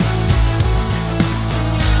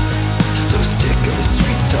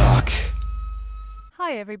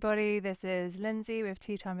Hi everybody, this is Lindsay with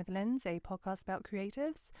Tea Time with Linz, a podcast about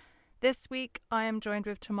creatives. This week I am joined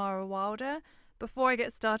with Tamara Wilder. Before I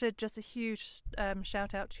get started, just a huge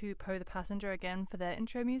shout out to Poe the Passenger again for their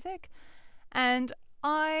intro music. And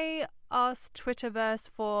I asked Twitterverse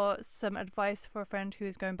for some advice for a friend who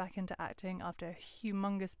is going back into acting after a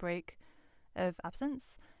humongous break of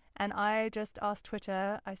absence. And I just asked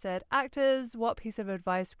Twitter, I said, actors, what piece of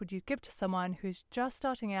advice would you give to someone who's just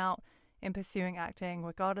starting out in pursuing acting,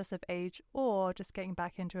 regardless of age or just getting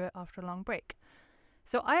back into it after a long break?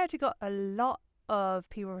 So I actually got a lot of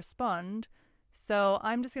people respond. So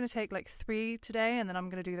I'm just going to take like 3 today, and then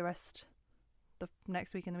I'm going to do the rest the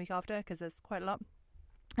next week and the week after, because there's quite a lot.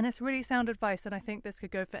 And it's really sound advice, and I think this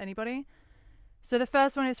could go for anybody. So the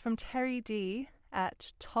first one is from Terry D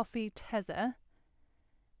at Toffee Tezza.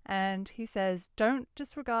 And he says, don't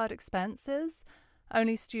disregard expenses,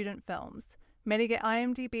 only student films. Many get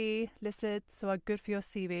IMDb listed, so are good for your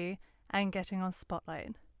CV and getting on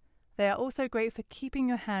Spotlight. They are also great for keeping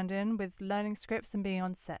your hand in with learning scripts and being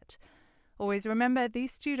on set. Always remember,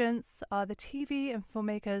 these students are the TV and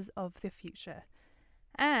filmmakers of the future.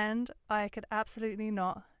 And I could absolutely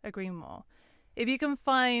not agree more. If you can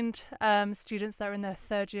find students that are in their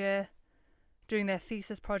third year doing their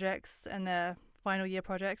thesis projects and their final year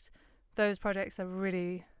projects, those projects are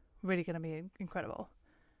really, really going to be incredible.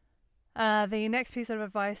 The next piece of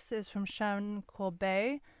advice is from Shannon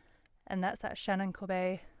Corbet, and that's at Shannon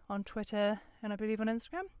Corbet on Twitter and I believe on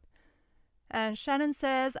Instagram. And Shannon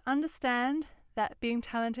says, understand that being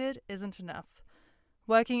talented isn't enough.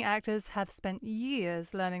 Working actors have spent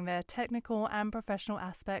years learning their technical and professional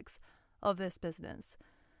aspects of this business.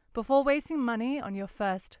 Before wasting money on your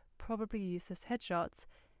first, probably useless headshots,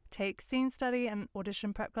 take scene study and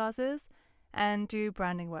audition prep classes, and do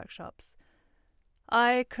branding workshops.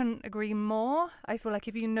 I couldn't agree more. I feel like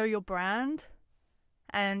if you know your brand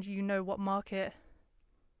and you know what market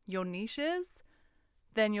your niche is,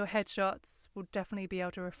 then your headshots will definitely be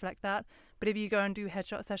able to reflect that. But if you go and do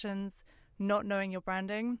headshot sessions not knowing your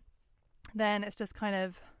branding, then it's just kind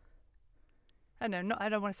of, I don't know, I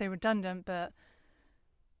don't want to say redundant, but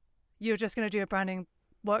you're just going to do a branding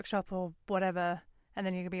workshop or whatever, and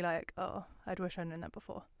then you're going to be like, oh, I wish I'd known that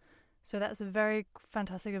before. So that's a very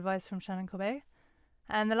fantastic advice from Shannon Corbet.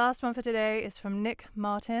 And the last one for today is from Nick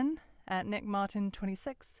Martin at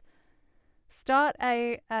NickMartin26. Start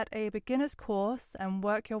at a beginner's course and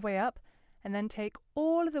work your way up, and then take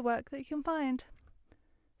all of the work that you can find.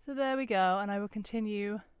 So there we go, and I will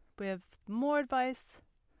continue with more advice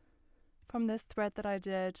from this thread that I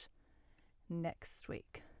did next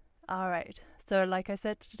week. All right, so like I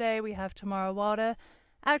said, today we have Tamara Wilder,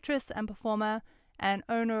 actress and performer and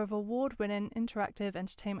owner of award-winning interactive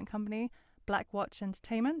entertainment company Blackwatch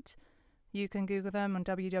Entertainment. You can Google them on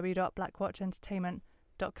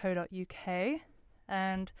www.blackwatchentertainment.co.uk,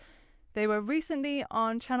 and they were recently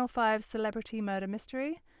on Channel 5's Celebrity Murder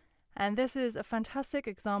Mystery, and this is a fantastic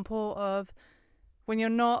example of when you're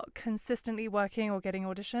not consistently working or getting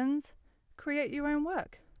auditions, create your own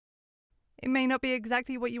work. It may not be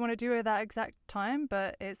exactly what you want to do at that exact time,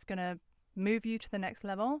 but it's going to move you to the next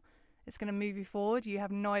level. It's going to move you forward. You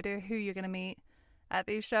have no idea who you're going to meet at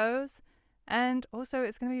these shows, and also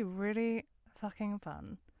it's going to be really fucking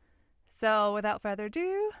fun. So without further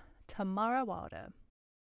ado, Tamara Wilder.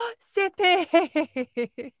 Sippy!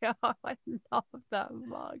 Oh, I love that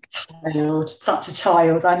mug. Child, such a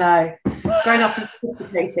child, I know. Grown up and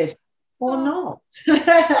sophisticated. Or not,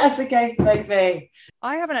 as the case may be.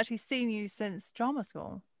 I haven't actually seen you since drama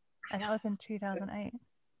school, and that was in 2008.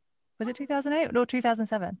 Was it 2008 or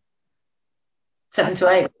 2007? 7 to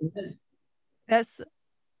 8.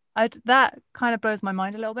 That kind of blows my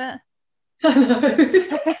mind a little bit. I know.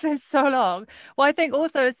 It's been so long. Well, I think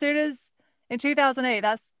also as soon as in 2008,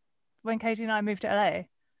 that's when Katie and I moved to LA. I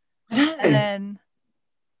know. And then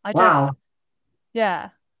Wow. Yeah.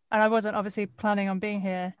 And I wasn't obviously planning on being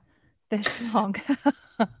here this long.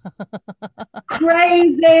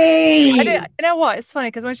 Crazy. You know what? It's funny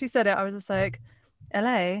because when she said it, I was just like,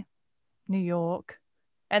 LA, New York.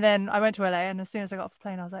 And then I went to LA, and as soon as I got off the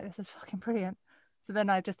plane, I was like, this is fucking brilliant. So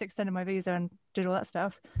then I just extended my visa and did all that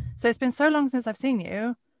stuff. So it's been so long since I've seen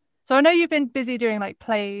you. So I know you've been busy doing like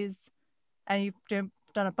plays, and you've done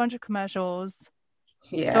a bunch of commercials.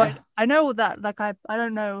 Yeah. So I know all that. Like I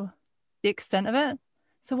don't know the extent of it.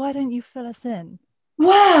 So why don't you fill us in?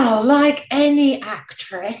 Well, like any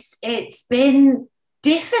actress, it's been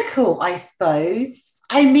difficult, I suppose.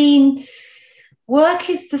 I mean, work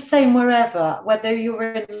is the same wherever, whether you're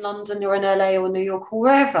in London, you're in LA or New York or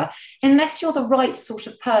wherever. Unless you're the right sort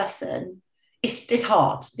of person, it's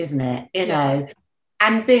hard, isn't it? You know.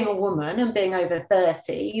 And being a woman and being over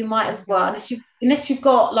 30, you might as well, unless you've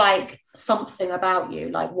got like something about you,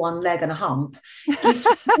 like one leg and a hump, it's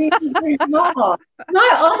really, really hard. No,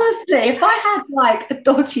 honestly, if I had like a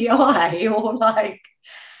dodgy eye or like,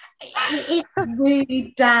 it's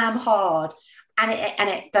really damn hard. And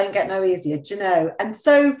it don't get no easier, do you know? And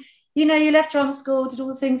so, you know, you left drama school, did all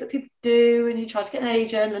the things that people do, and you tried to get an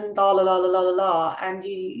agent and la la la la la la la. And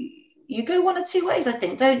you go one or two ways, I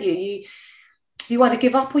think, don't you? You either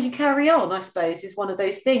give up or you carry on, I suppose, is one of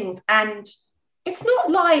those things. And it's not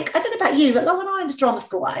like, I don't know about you, but like when I went to drama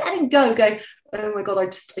school, I didn't go, oh my God, I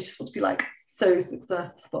just want to be like so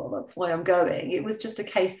successful. That's why I'm going. It was just a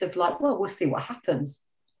case of like, well, we'll see what happens.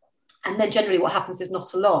 And then generally what happens is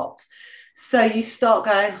not a lot. So you start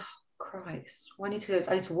going, oh, Christ, I need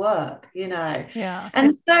to work, you know. Yeah.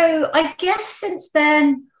 And so I guess since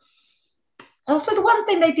then, I suppose the one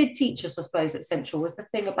thing they did teach us, I suppose, at Central was the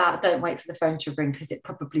thing about don't wait for the phone to ring because it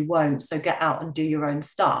probably won't. So get out and do your own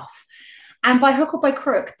stuff. And by hook or by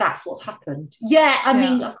crook, that's what's happened. Yeah, I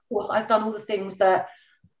mean, of course, I've done all the things that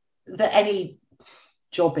any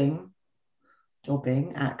jobbing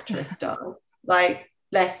actress does. Like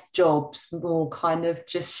less jobs, more kind of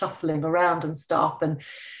just shuffling around and stuff, and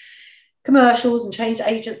commercials and change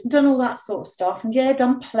agents and done all that sort of stuff. And yeah,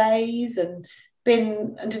 done plays and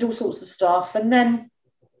did all sorts of stuff. And then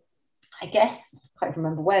I guess I can't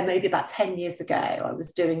remember where, maybe about 10 years ago, I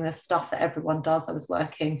was doing the stuff that everyone does. I was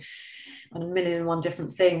working on 1,000,001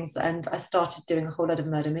 different things, and I started doing a whole lot of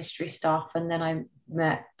murder mystery stuff. And then I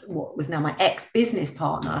met what was now my ex-business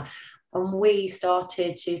partner, and we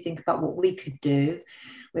started to think about what we could do.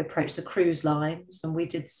 We approached the cruise lines and we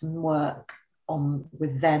did some work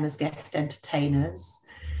with them as guest entertainers,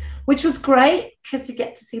 which was great because you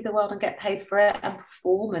get to see the world and get paid for it and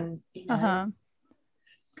perform, and you know.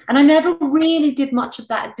 And I never really did much of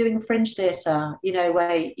that doing fringe theatre, you know,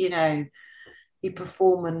 where you know you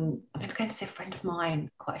perform. And I remember going to see a friend of mine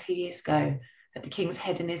quite a few years ago at the King's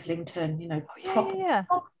Head in Islington, you know, proper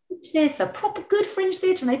theatre, proper good fringe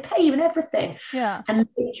theatre, and they pay you and everything. Yeah. And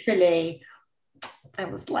literally there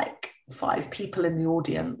was like 5 people in the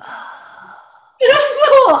audience.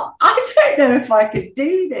 I thought, I don't know if I could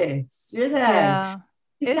do this, you know. Yeah,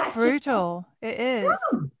 it's brutal. It is.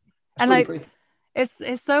 And like brutal.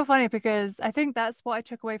 It's so funny because I think that's what I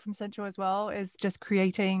took away from Central as well, is just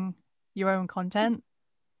creating your own content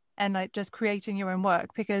and like just creating your own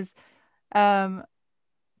work. Because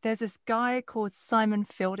there's this guy called Simon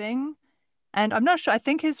Fielding, and I'm not sure, I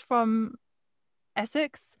think he's from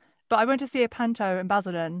Essex, but I went to see a panto in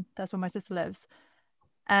Basildon. That's where my sister lives.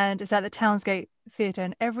 And it's at the Townsgate Theatre,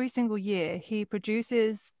 and every single year he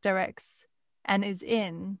produces, directs, and is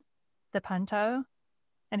in the panto.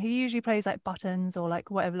 And he usually plays like Buttons or like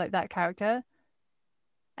whatever, like that character.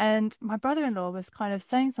 And my brother-in-law was kind of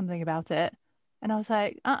saying something about it, and I was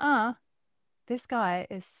like, this guy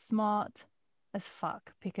is smart as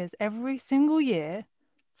fuck, because every single year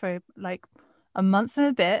for like a month and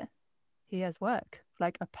a bit, he has work,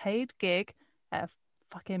 like a paid gig at a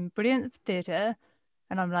fucking brilliant theatre.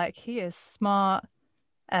 And I'm like, he is smart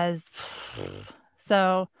as...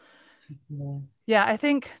 So, yeah, I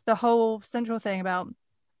think the whole Central thing about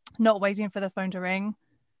not waiting for the phone to ring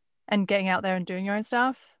and getting out there and doing your own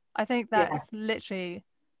stuff, I think that's literally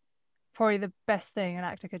probably the best thing an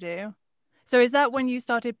actor could do. So is that when you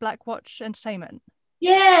started Black Watch Entertainment?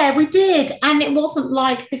 Yeah, we did. And it wasn't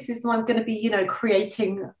like, this is I'm going to be, you know,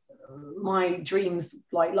 creating my dreams,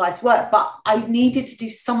 like life's work. But I needed to do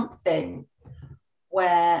something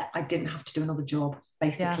where I didn't have to do another job,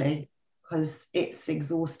 basically, because it's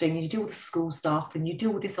exhausting. You do all the school stuff and you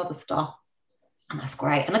do all this other stuff, and that's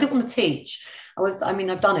great. And I didn't want to teach. I've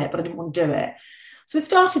done it, but I didn't want to do it. So we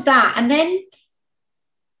started that. And then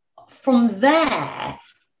from there,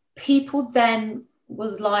 people then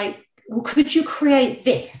was like, well, could you create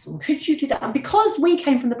this? Or could you do that? And because we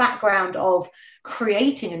came from the background of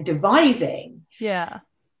creating and devising,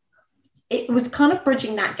 it was kind of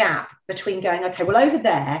bridging that gap between going, okay, well, over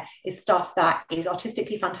there is stuff that is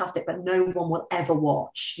artistically fantastic, but no one will ever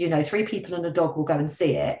watch. You know, 3 people and a dog will go and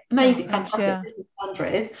see it. Amazing, fantastic,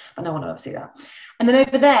 boundaries, but no one will ever see that. And then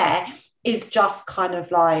over there is just kind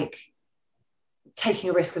of like taking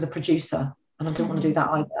a risk as a producer. And I didn't want to do that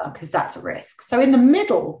either, because that's a risk. So in the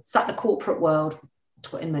middle sat the corporate world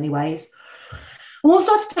in many ways. And what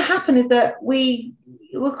started to happen is that it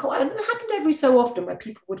happened every so often where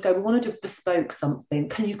people would go, we want to do bespoke something.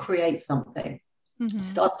 Can you create something?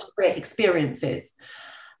 Started to create experiences.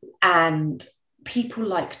 And people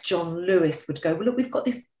like John Lewis would go, well, look, we've got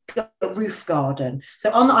this roof garden.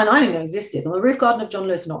 So and I didn't know it existed. On the roof garden of John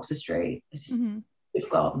Lewis in Oxford Street, it's just we've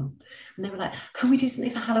gone. And they were like, can we do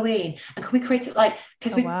something for Halloween? And can we create it like,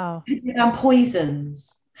 because Oh wow. we've done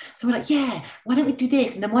poisons. So we're like, yeah, why don't we do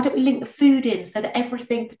this? And then why don't we link the food in so that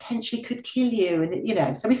everything potentially could kill you?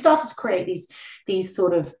 And, so we started to create these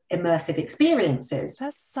sort of immersive experiences.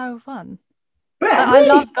 That's so fun. Yeah, I really.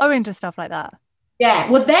 love going to stuff like that. Yeah,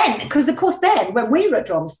 well then, because of course then when we were at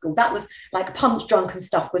drama school, that was like Punch Drunk and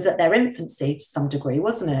stuff was at their infancy to some degree,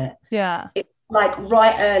 wasn't it? Yeah. Like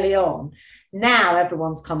right early on. Now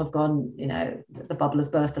everyone's kind of gone, the bubble has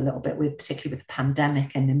burst a little bit with, particularly with the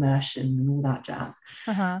pandemic and immersion and all that jazz.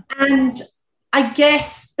 Uh-huh. And I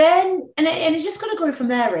guess then, and it just kind of grew from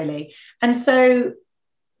there really. And so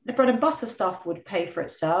the bread and butter stuff would pay for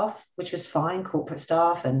itself, which was fine, corporate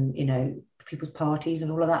staff and, people's parties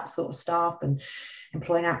and all of that sort of stuff and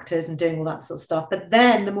employing actors and doing all that sort of stuff. But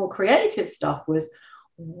then the more creative stuff was,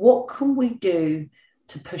 what can we do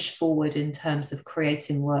to push forward in terms of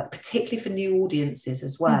creating work, particularly for new audiences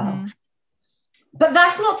as well? Mm-hmm. But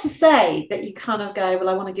that's not to say that you kind of go, well,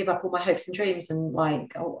 I want to give up all my hopes and dreams and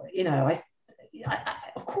like, I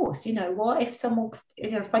of course, what if someone,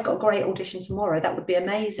 if I got a great audition tomorrow, that would be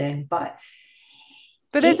amazing. But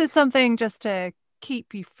this is something just to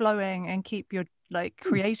keep you flowing and keep your like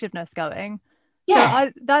creativeness going. Yeah.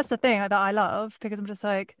 So that's the thing that I love, because I'm just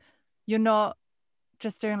like, you're not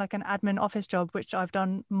just doing like an admin office job, which I've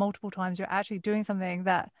done multiple times. You're actually doing something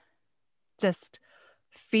that just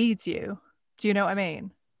feeds you. Do you know what I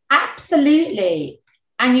mean? Absolutely.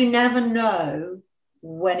 And you never know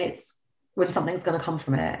when something's going to come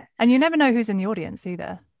from it. And you never know who's in the audience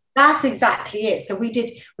either. That's exactly it. So we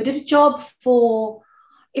did a job for,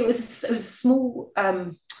 it was a small,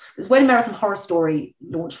 it was when American Horror Story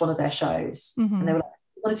launched one of their shows. Mm-hmm. And they were like,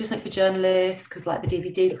 we want to do something for journalists because like the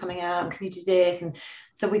DVDs are coming out, and can you do this? And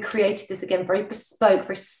so we created this again, very bespoke,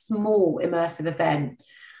 very small immersive event.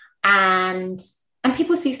 And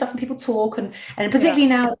people see stuff and people talk, and particularly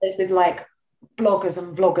nowadays with like bloggers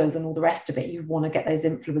and vloggers and all the rest of it, you want to get those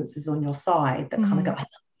influencers on your side that kind of go, I love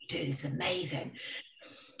what you do, this is amazing.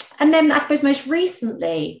 And then I suppose most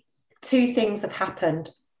recently, two things have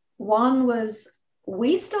happened. One was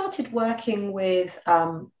we started working with,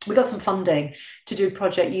 we got some funding to do a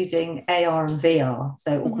project using AR and VR,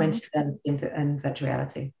 so augmented reality and virtual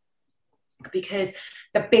reality. Because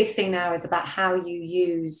the big thing now is about how you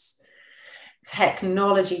use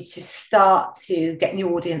technology to start to get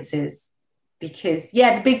new audiences. Because,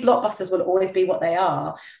 the big blockbusters will always be what they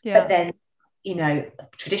are. Yeah. But then,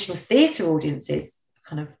 traditional theatre audiences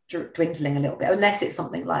kind of dwindling a little bit, unless it's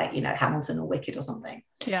something like, Hamilton or Wicked or something.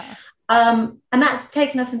 Yeah. And that's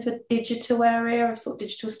taken us into a digital area of sort of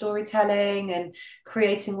digital storytelling and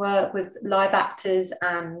creating work with live actors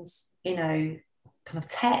and, kind of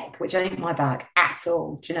tech, which ain't my bag at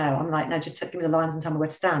all. Do you know? I'm like, no, just give me the lines and tell me where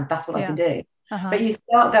to stand. That's what I can do. Uh-huh. But you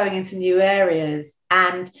start going into new areas.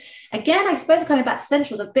 And again, I suppose coming back to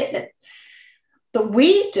Central, the bit that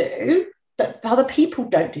we do, that other people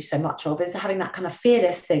don't do so much of, is having that kind of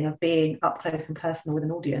fearless thing of being up close and personal with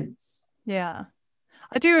an audience. Yeah.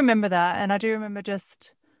 I do remember that. And I do remember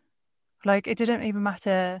just like, it didn't even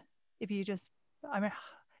matter if you just, I mean,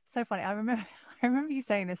 it's so funny. I remember you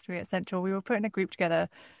saying this to me at Central. We were putting a group together,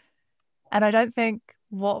 and I don't think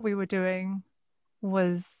what we were doing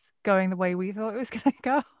was going the way we thought it was going to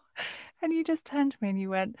go. And you just turned to me and you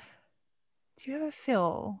went, do you ever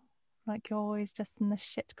feel like you're always just in the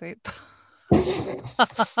shit group?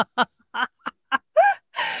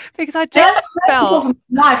 Because I just felt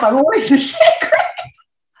life, I'm always in the shit group.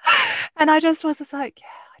 And I just was just like, yeah,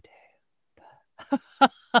 I do.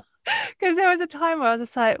 Because there was a time where I was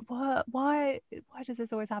just like, what? Why does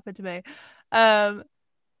this always happen to me?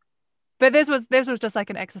 But this was just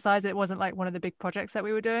like an exercise. It wasn't like one of the big projects that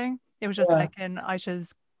we were doing. It was just like in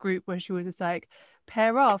Aisha's group where she was just like,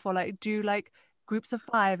 pair off or like do like groups of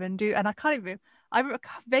 5 and I can't even, I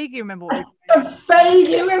vaguely remember what we were doing. I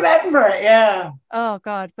vaguely remember it, yeah. Oh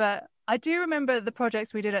God, but I do remember the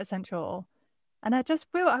projects we did at Central. And I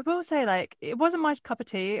will say, like, it wasn't my cup of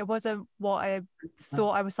tea. It wasn't what I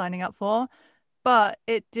thought I was signing up for, but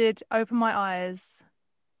it did open my eyes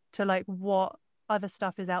to like what other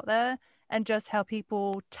stuff is out there, and just how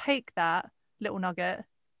people take that little nugget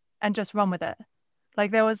and just run with it. Like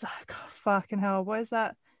there was, God, fucking hell, what is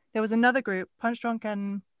that? There was another group, Punch Drunk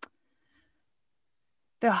and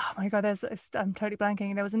oh my God, I'm totally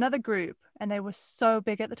blanking. There was another group, and they were so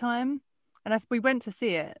big at the time. And we went to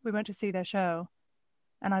see it. We went to see their show,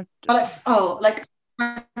 and like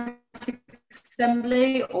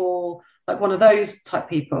Assembly or like one of those type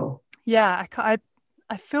people. Yeah,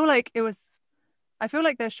 I feel like it was. I feel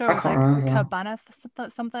like their show was like Cabana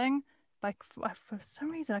something. Like for some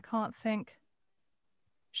reason, I can't think.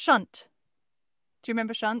 Shunt. Do you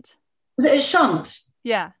remember Shunt? Was it a shunt?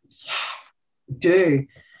 Yeah. Yes, do.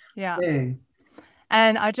 Yeah. Do.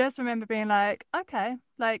 And I just remember being like, okay,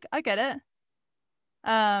 like I get it.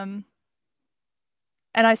 Um,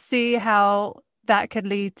 and I see how that could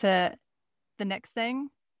lead to the next thing,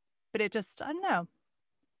 but it just, I don't know.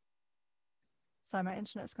 Sorry, my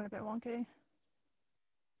internet's gone a bit wonky.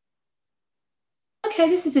 Okay,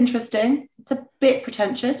 this is interesting. It's a bit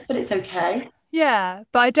pretentious, but it's okay. Yeah,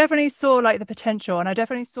 but I definitely saw like the potential, and I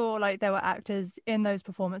definitely saw like there were actors in those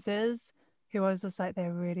performances who I was just like,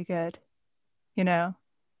 they're really good, you know?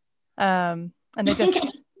 And I they think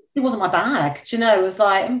just, it wasn't my bag. Do you know? It was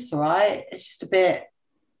like, it's all right. It's just a bit,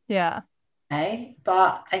 yeah, okay.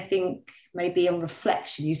 But I think maybe on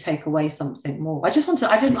reflection, you take away something more. I just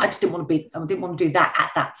didn't want to be, I didn't want to do that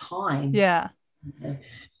at that time. yeah.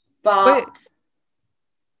 But But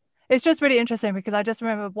it's just really interesting because I just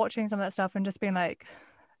remember watching some of that stuff and just being like,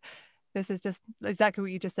 this is just exactly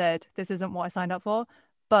what you just said. This isn't what I signed up for.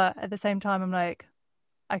 But at the same time, I'm like,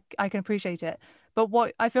 I can appreciate it. But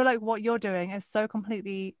what I feel like what you're doing is so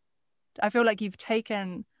completely, I feel like you've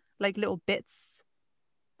taken like little bits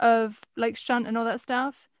of like shunt and all that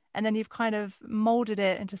stuff, and then you've kind of molded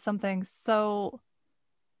it into something so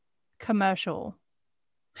commercial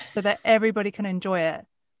so that everybody can enjoy it.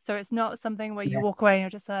 So it's not something where you yeah. walk away and you're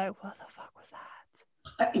just like, what the fuck was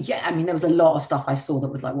that? Yeah, I mean, there was a lot of stuff I saw that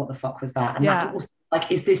was like, what the fuck was that? And that Yeah. was like,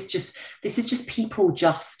 this is just people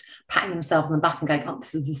just patting themselves on the back and going, oh,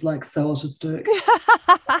 this is just like so artistic.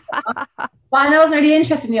 But I wasn't really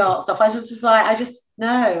interested in the art stuff. I was just like,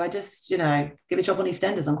 no, give a job on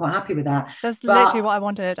EastEnders. I'm quite happy with that. That's But, literally what I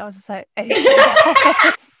wanted. I was just like, but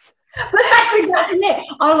yes. that's exactly it.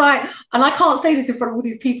 I was like, and I can't say this in front of all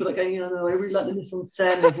these people that go, yeah, no, I really like the Miss on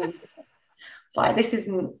Sen. It's like, this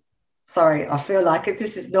isn't, sorry, I feel like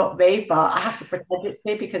this is not me, but I have to pretend it's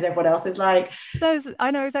me because everyone else is like,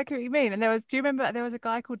 I know exactly what you mean. And do you remember there was a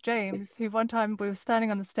guy called James who one time we were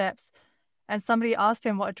standing on the steps and somebody asked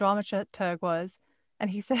him what a dramaturg was. And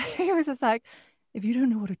he said, he was just like, if you don't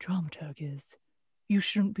know what a dramaturg is, you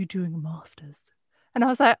shouldn't be doing a master's. And I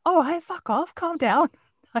was like, oh, hey, fuck off, calm down.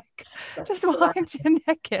 Like, just wind your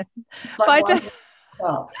neck in. But like one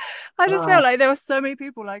stop. I just felt like there were so many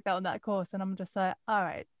people like that on that course. And I'm just like, all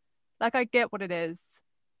right, like I get what it is.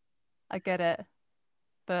 I get it.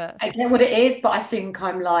 But I get what it is, but I think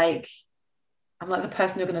I'm like the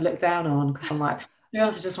person you're going to look down on because I'm like, to be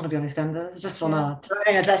honest, I just want to be on EastEnders. I just want to,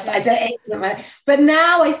 I don't, it doesn't matter. But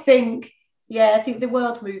now I think, yeah, I think the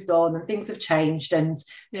world's moved on and things have changed and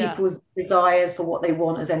people's desires for what they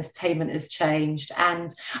want as entertainment has changed.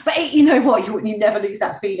 But you know what? You never lose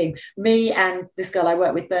that feeling. Me and this girl I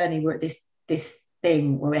work with, Bernie, were at this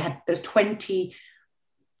thing where there's 20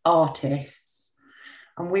 artists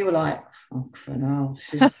and we were like, fuck for now.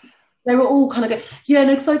 They were all kind of going, yeah,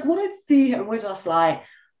 and it's like, what I see, and we're just like,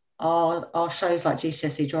 our shows like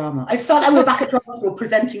GCSE drama. I felt like we were back at drama school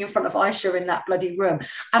presenting in front of Aisha in that bloody room.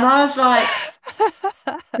 And I was like,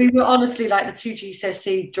 we were honestly like the two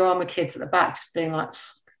GCSE drama kids at the back just being like,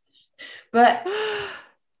 but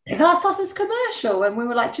because our stuff is commercial. And we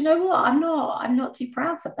were like, do you know what? I'm not too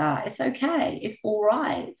proud for that. It's okay. It's all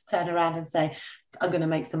right to turn around and say, I'm going to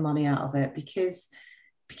make some money out of it because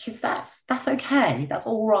that's okay. That's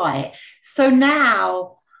all right. So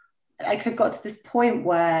now like I've got to this point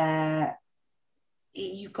where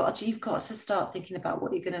you've got to start thinking about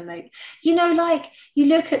what you're going to make. You know, like you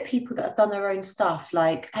look at people that have done their own stuff.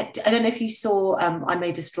 Like I don't know if you saw I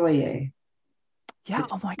May Destroy You. yeah,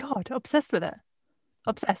 oh my God, obsessed with it.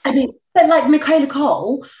 Obsessed. I mean, but like Michaela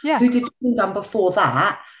Cole, Yeah. who did Kingdom before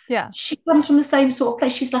that, Yeah. she comes from the same sort of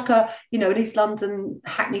place. She's like an East London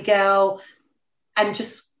Hackney girl, and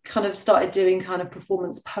just kind of started doing kind of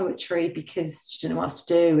performance poetry because she didn't know what else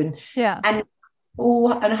to do.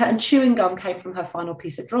 And Chewing Gum came from her final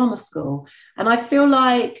piece at drama school. And I feel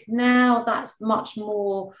like now that's much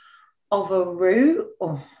more of a route,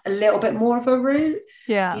 or a little bit more of a route.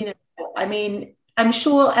 Yeah. You know, I mean, I'm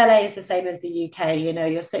sure LA is the same as the UK. You know,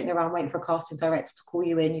 you're sitting around waiting for a casting director to call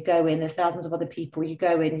you in. You go in, there's thousands of other people. You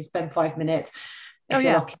go in, you spend 5 minutes. If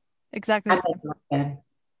you're lucky. Exactly. And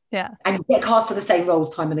yeah. And you get cast for the same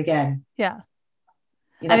roles time and again. Yeah.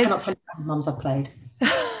 You know, I cannot tell you how many mums I've played.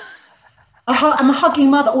 I'm a hugging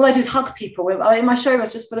mother. All I do is hug people. My show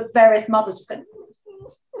was just full of various mothers just going.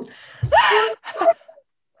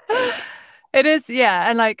 It is, yeah.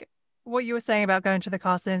 And like what you were saying about going to the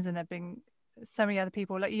castings and there being so many other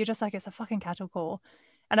people, like you're just like, it's a fucking cattle call.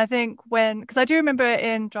 And I think because I do remember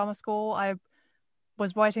in drama school, I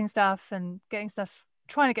was writing stuff and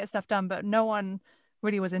trying to get stuff done, but no one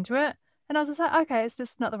really was into it. And I was just like, okay, it's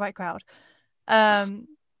just not the right crowd.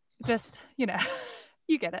 just, you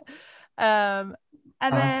get it. And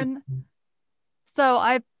Perfect. then, so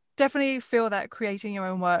I definitely feel that creating your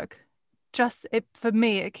own work, for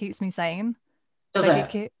me, it keeps me sane. Does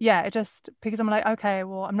Like it? it just, because I'm like, okay,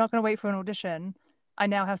 well, I'm not going to wait for an audition. I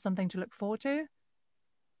now have something to look forward to.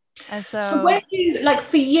 And So when so you like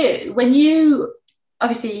for you, when you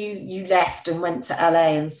obviously you left and went to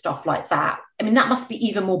LA and stuff like that. I mean, that must be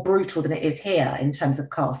even more brutal than it is here in terms of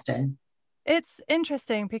casting. it's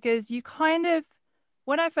interesting because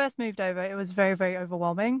when I first moved over, it was very, very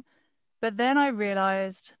overwhelming. But then I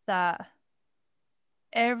realized that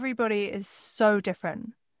everybody is so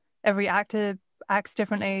different. Every actor acts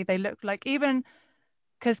differently. They look like, even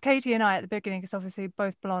because Katie and I at the beginning, because obviously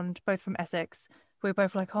both blonde, both from Essex, we were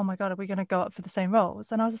both like, oh my God, are we going to go up for the same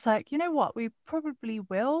roles? And I was just like, you know what? We probably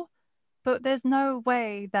will, but there's no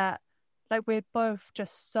way that, like, we're both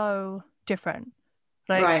just so different.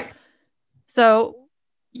 Like, Right. so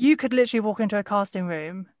you could literally walk into a casting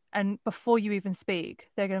room and before you even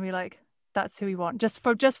speak, they're going to be like, that's who we want, just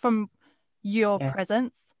from your Yeah.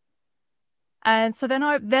 presence. And so then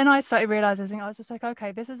I started realizing, I was just like,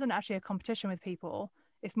 okay, this isn't actually a competition with people.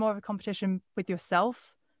 It's more of a competition with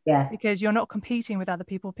yourself, Yeah. because you're not competing with other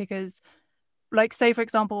people. Because, like, say for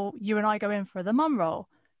example, you and I go in for the mum role,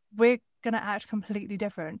 we're gonna act completely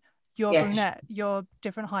different. You're Yeah. For sure. brunette, you're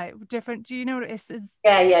different height, different. Do you know what it is?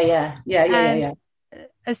 Yeah. Yeah. Yeah. Yeah. Yeah. Yeah. And Yeah.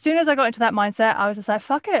 as soon as I got into that mindset, I was just like,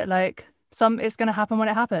 fuck it, like it's gonna happen when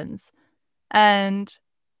it happens. And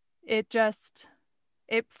it just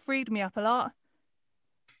it freed me up a lot,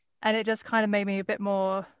 and it just kind of made me a bit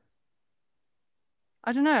more,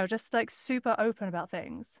 I don't know, just like super open about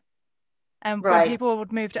things. And when Right. people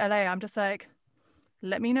would move to LA, I'm just like,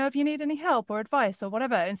 let me know if you need any help or advice or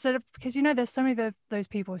whatever. Instead of, because there's so many of those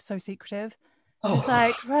people who are so secretive. Just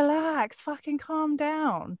like, Oh, relax, fucking calm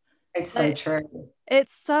down. it's so Like, true.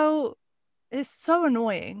 it's so it's so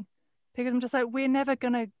annoying, because I'm just like, we're never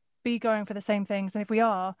gonna be going for the same things. And if we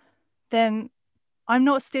are, then I'm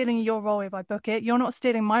not stealing your role if I book it. You're not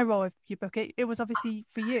stealing my role if you book it. It was obviously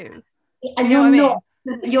for you. Do And you know what I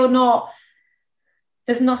mean? you're not,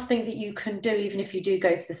 there's nothing that you can do, even if you do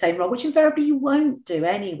go for the same role, which invariably you won't do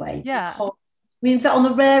anyway, Yeah. because I mean, on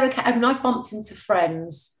the rare occasion, I mean, I've bumped into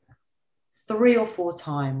friends 3 or 4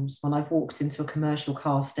 times when I've walked into a commercial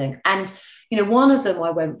casting. And, one of them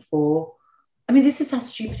I went for, I mean, this is how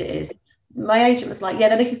stupid it is. My agent was like, yeah,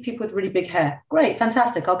 they're looking for people with really big hair. Great,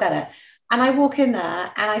 fantastic, I'll get it. And I walk in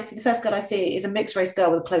there and I see the first girl I see is a mixed race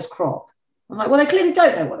girl with a close crop. I'm like, well, they clearly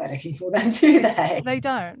don't know what they're looking for then, do they? They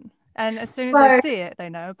don't. And as soon as they So see it, they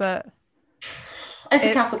know. But it's a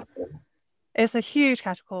it's cattle. it's a huge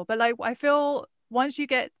catapult. But like, I feel once you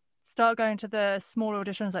start going to the smaller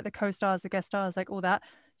auditions, like the co-stars, the guest stars, like all that,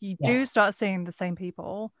 you do Yes, start seeing the same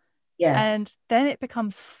people. yes, And then it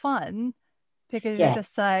becomes fun, because you're yeah,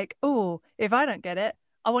 just like, oh, if I don't get it,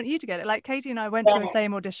 I want you to get it. Like Katie and I went to a yeah.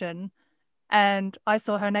 same audition, and I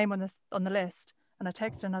saw her name on the list, and I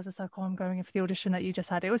texted her and I was just like, oh, I'm going in for the audition that you just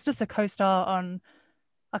had. It was just a co-star on,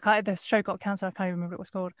 I can't, the show got cancelled. I can't even remember what it was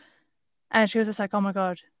called. And she was just like, oh my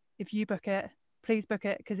God, if you book it, please book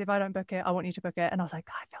it. Because if I don't book it, I want you to book it. And I was like,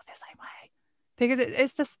 I feel the same way. Because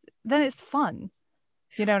it's just, then it's fun.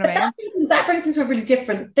 You know what But I mean? that brings into a really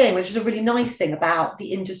different thing, which is a really nice thing about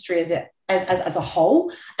the industry as a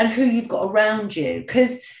whole and who you've got around you.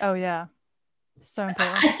 Because Oh, yeah. So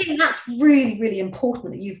important. I think that's really, really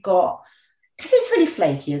important that you've got, because it's really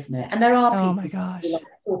flaky, isn't it? And there are Oh my people who gosh. like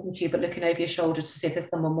talking to you, but looking over your shoulder to see if there's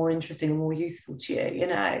someone more interesting or more useful to you.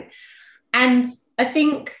 And I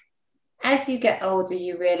think as you get older,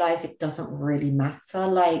 you realize it doesn't really matter.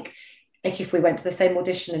 Like if we went to the same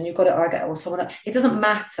audition and you got it or I get it or someone else, it doesn't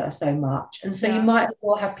matter so much. And so you Yeah. might as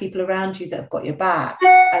well have people around you that have got your back.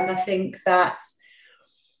 And I think that,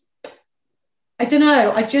 I don't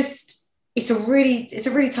know, it's a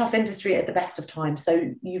really tough industry at the best of times.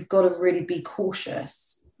 So you've got to really be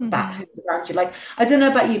cautious about Hmm. who's around you. Like, I don't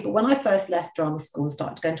know about you, but when I first left drama school and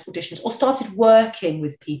started going to auditions or started working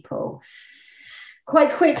with people,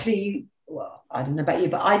 quite quickly, well, I don't know about you,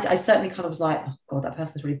 but I certainly kind of was like, oh God, that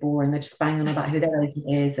person's really boring. They're just banging on about who their agent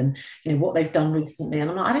is and what they've done recently. And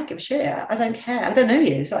I'm like, I don't give a shit. I don't care. I don't know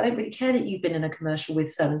you, so I don't really care that you've been in a commercial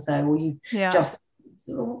with so and so, or you've Yeah. just.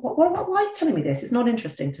 Why are you telling me this? It's not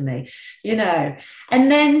interesting to me.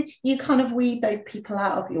 And then you kind of weed those people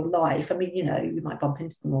out of your life. I mean, you might bump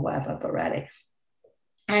into them or whatever, but rarely.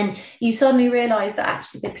 And you suddenly realize that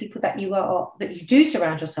actually the people that you do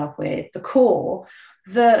surround yourself with, the core,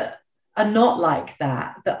 that are not like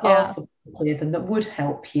that are Yeah. supportive and that would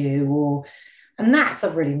help you, and that's a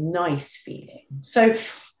really nice feeling. So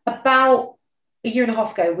about a year and a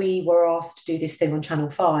half ago, we were asked to do this thing on Channel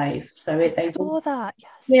 5. So I saw that,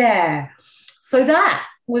 yes. Yeah. So that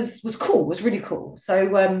was cool, was really cool.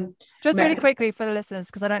 So just really quickly for the listeners,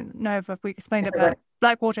 because I don't know if we explained it, but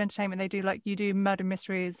Blackwater Entertainment, they do like, you do murder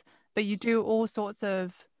mysteries, but you do all sorts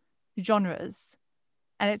of genres,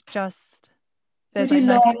 and it just, there's like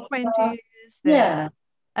 1920s, yeah,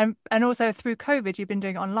 and also through COVID you've been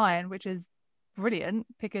doing it online, which is brilliant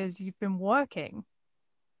because you've been working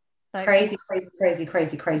like crazy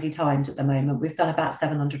times at the moment. We've done about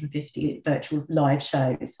 750 virtual live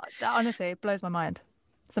shows. That honestly blows my mind.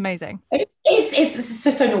 It's amazing. It's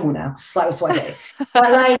just so normal now. It's like, that's what I do.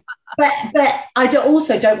 but I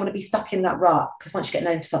also don't want to be stuck in that rut, because once you get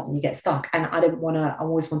known for something, you get stuck. And I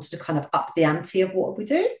always wanted to kind of up the ante of what we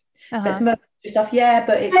do. So it's murder stuff, yeah,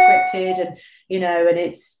 but it's scripted, and and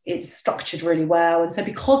it's structured really well. And so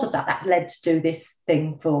because of that, that led to do this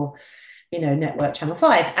thing for Network Channel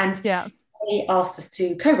 5. And they asked us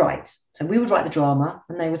to co-write. So we would write the drama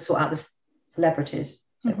and they would sort out the celebrities,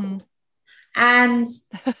 so-called. And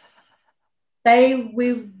they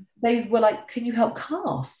were like, can you help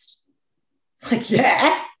cast? It's like,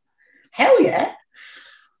 yeah, hell yeah.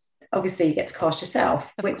 Obviously you get to cast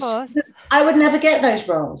yourself, of course. I would never get those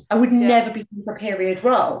roles. I would never be seen for a period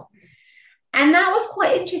role. And that was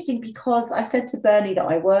quite interesting, because I said to Bernie that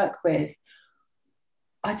I work with,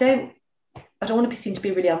 I don't want to be seen to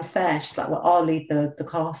be really unfair. She's like, well, I'll lead the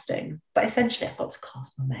casting. But essentially I've got to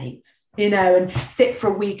cast my mates, and sit for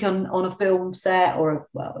a week on a film set, it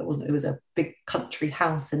was a big country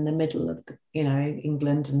house in the middle of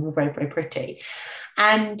England, and very, very pretty.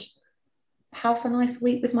 And have a nice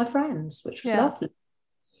week with my friends, which was lovely.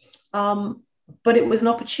 But it was an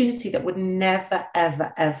opportunity that would never,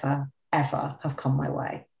 ever, ever, ever have come my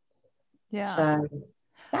way. Yeah. So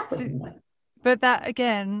that was But that,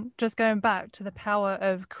 again, just going back to the power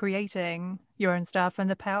of creating your own stuff and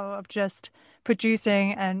the power of just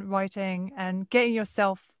producing and writing and getting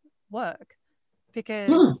yourself work,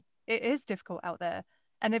 because it is difficult out there.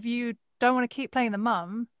 And if you don't want to keep playing the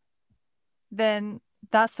mum, then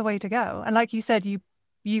that's the way to go. And like you said, you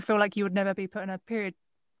feel like you would never be put in a period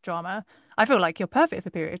drama. I feel like you're perfect for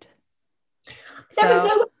period. There is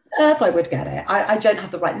no earth I would get it. I don't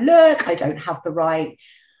have the right look. I don't have the right...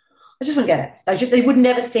 I just wouldn't get it. They would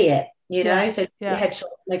never see it, So the headshots,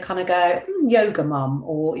 they kind of go, yoga mum,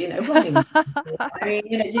 or running. I mean,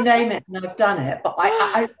 you name it, and I've done it, but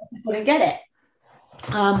I just wouldn't get it.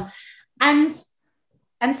 And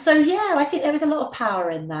so I think there is a lot of power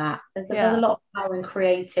in that. There's a lot of power in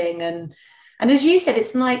creating, and as you said,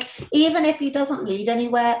 it's like, even if he doesn't lead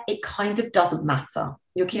anywhere, it kind of doesn't matter.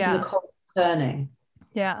 You're keeping the cogs turning.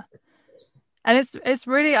 Yeah, and it's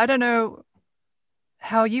really, I don't know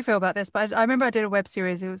how you feel about this, but I remember I did a web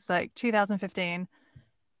series. It was like 2015.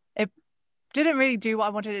 It didn't really do what I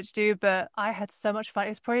wanted it to do, but I had so much fun.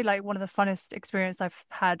 It's probably like one of the funnest experiences I've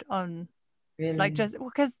had on, like, just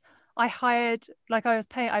because I hired, like, I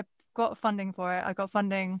got funding for it. I got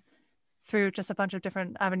funding through just a bunch of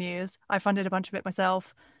different avenues. I funded a bunch of it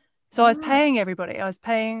myself. So I was paying everybody. I was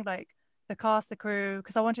paying like the cast, the crew,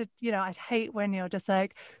 because I wanted, I'd hate when you're just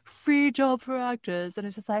like, free job for actors, and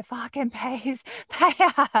it's just like, fucking pay us.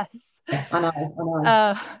 Yeah, I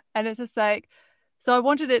know. And it's just like, so I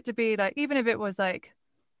wanted it to be like, even if it was like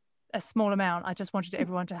a small amount, I just wanted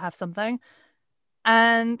everyone to have something.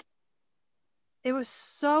 And it was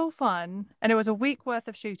so fun, and it was a week worth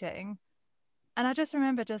of shooting. And I just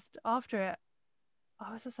remember, just after it,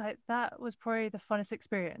 I was just like, that was probably the funnest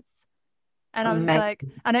experience. And I was like,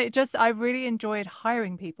 and I really enjoyed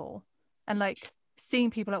hiring people and like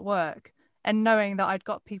seeing people at work and knowing that I'd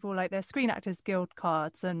got people like their Screen Actors Guild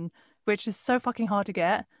cards, and which is so fucking hard to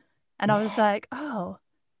get. And I was like, oh,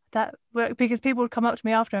 that, because people would come up to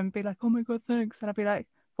me after and be like, oh my God, thanks. And I'd be like,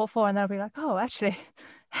 what for? And they'll be like, oh, actually.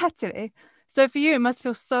 So for you, it must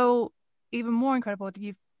feel so even more incredible that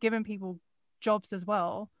you've given people jobs as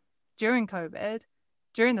well during COVID,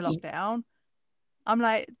 during the lockdown. I'm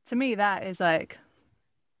like, to me, that is like,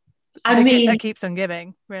 that keeps on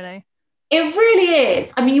giving, really. It really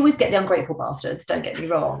is. I mean, you always get the ungrateful bastards, don't get me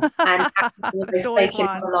wrong. And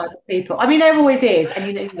people. I mean, there always is.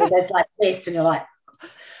 And there's like this, and you're like,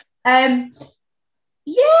 and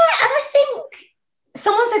I think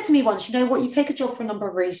someone said to me once, what, you take a job for a number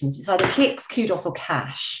of reasons. It's either kicks, kudos, or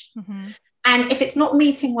cash. And if it's not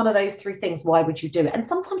meeting one of those three things, why would you do it? And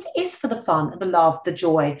sometimes it is for the fun, the love, the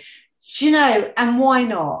joy, and why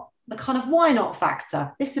not? The kind of why not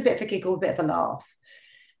factor. This is a bit of a giggle, a bit of a laugh.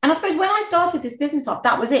 And I suppose when I started this business off,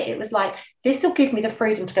 that was it. It was like, this will give me the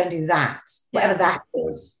freedom to go and do that, whatever that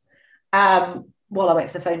is, while I wait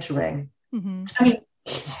for the phone to ring. I mean,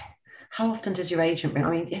 how often does your agent ring?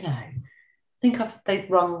 I mean, I think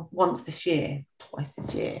they've rung once this year, twice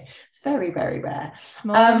this year. It's very, very rare. It's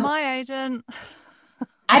more than my agent.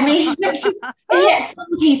 I mean, yes,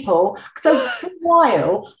 some people. So for a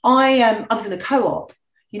while, I was in a co-op,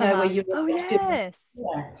 where you Oh were doing, yes.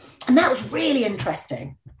 yeah, and that was really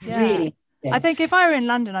interesting. Yeah. Really interesting. I think if I were in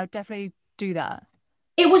London, I'd definitely do that.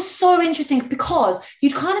 It was so interesting because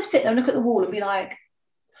you'd kind of sit there and look at the wall and be like,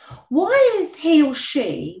 why is he or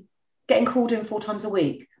she getting called in 4 times a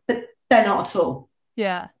week, but they're not at all?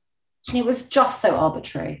 Yeah. And it was just so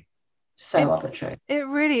arbitrary. Arbitrary. It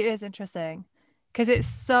really is interesting because it's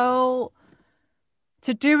so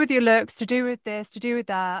to do with your looks, to do with this, to do with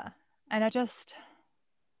that. And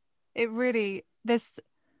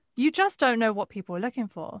you just don't know what people are looking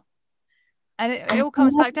for. And it all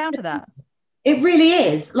comes back down to that. It really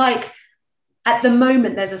is. Like, at the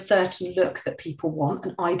moment, there's a certain look that people want,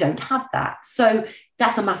 and I don't have that. So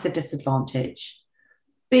that's a massive disadvantage.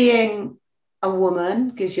 Being a woman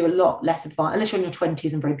gives you a lot less advantage, unless you're in your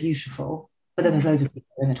 20s and very beautiful. But then there's loads of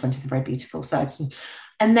people in their 20s and very beautiful. So,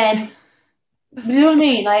 and then, you know what I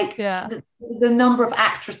mean? Like, yeah. the number of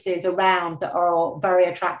actresses around that are very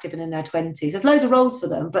attractive and in their 20s, there's loads of roles for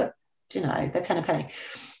them, but, they're 10 a penny.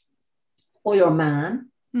 Or you're a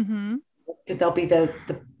man. Mm-hmm. Because they'll be the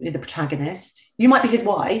protagonist. You might be his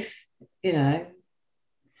wife, but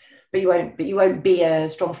you won't be a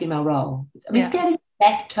strong female role. I mean, It's getting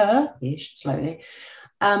better-ish slowly,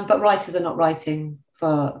 but writers are not writing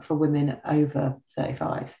for women over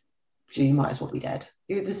 35. So you might as well be dead.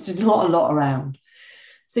 There's just not a lot around.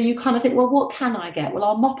 So you kind of think, well, what can I get? Well,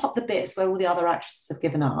 I'll mop up the bits where all the other actresses have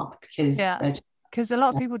given up because a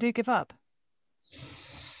lot of people do give up.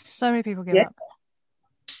 So many people give up.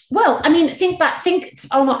 Well, I mean,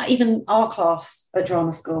 not even our class at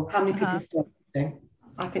drama school. How many people are still doing?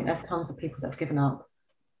 I think there's tons of people that have given up.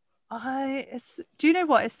 Do you know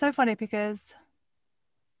what? It's so funny because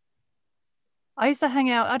I used to hang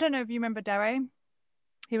out. I don't know if you remember Dare.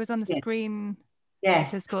 He was on the screen.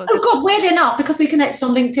 Yes. Oh God, weird enough, because we connected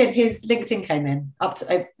on LinkedIn, his LinkedIn came in,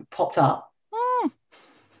 popped up.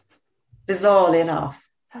 Bizarrely enough.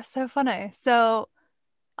 That's so funny. So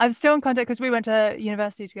I'm still in contact because we went to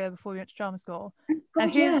university together before we went to drama school.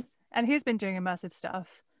 God, and he's been doing immersive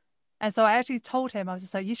stuff. And so I actually told him, I was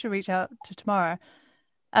just like, you should reach out to Tomorrow.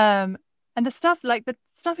 And the stuff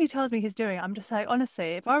he tells me he's doing, I'm just like,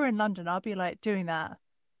 honestly, if I were in London, I'd be like doing that.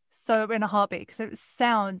 So in a heartbeat, because it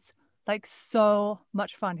sounds like so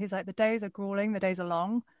much fun. He's like, the days are grueling, the days are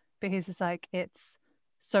long, but he's just like, it's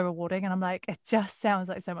so rewarding. And I'm like, it just sounds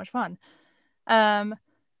like so much fun.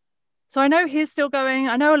 So I know he's still going.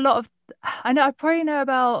 I probably know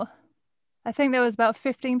about, I think there was about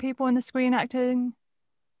 15 people in the screen acting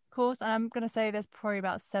course. And I'm going to say there's probably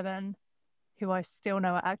about 7 who I still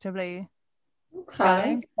know are actively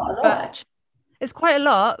going. It's quite a lot. It's quite a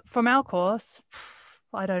lot from our course.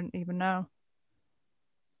 I don't even know.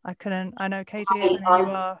 I know Katie is, and you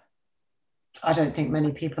are. I don't think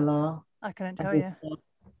many people are. I couldn't tell you.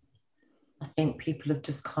 I think people have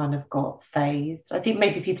just kind of got phased. I think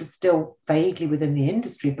maybe people are still vaguely within the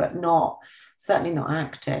industry, but certainly not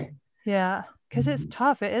acting. Yeah, because it's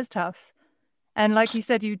tough. It is tough. And like you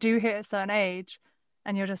said, you do hit a certain age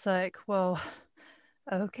and you're just like, well,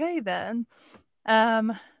 okay then.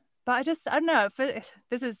 But I don't know.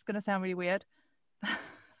 This is going to sound really weird.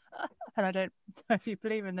 And I don't know if you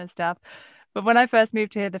believe in this stuff. But when I first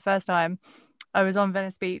moved here the first time, I was on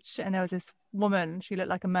Venice Beach and there was this woman. She looked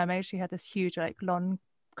like a mermaid. She had this huge, like, long,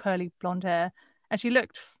 curly blonde hair. And she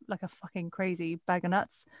looked like a fucking crazy bag of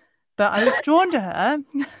nuts. But I was drawn to her.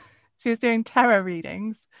 She was doing tarot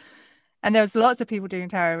readings. And there was lots of people doing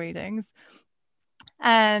tarot readings.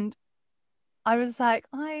 And I was like,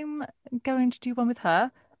 I'm going to do one with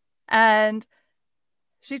her. And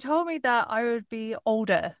she told me that I would be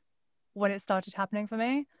older when it started happening for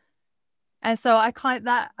me. And so I don't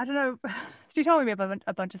know, she told me about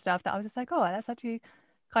a bunch of stuff that I was just like, oh, that's actually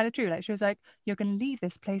kind of true. Like, she was like, you're going to leave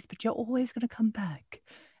this place, but you're always going to come back.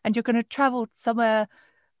 And you're going to travel somewhere.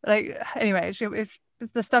 Like, anyway,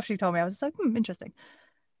 the stuff she told me, I was just like, interesting.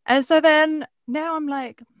 And so then now I'm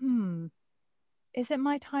like, is it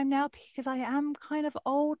my time now? Because I am kind of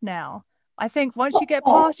old now. I think once you get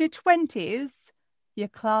past your 20s, your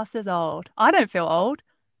class is old. I don't feel old.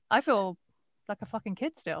 I feel like a fucking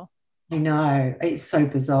kid still. I know. It's so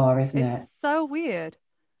bizarre, isn't it? It's so weird.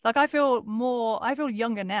 Like, I feel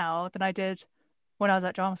younger now than I did when I was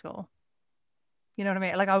at drama school. You know what I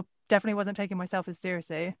mean? Like, I definitely wasn't taking myself as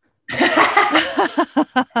seriously. Well,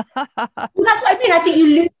 that's what I mean. I think you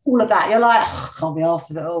lose all of that. You're like, oh, I can't be asked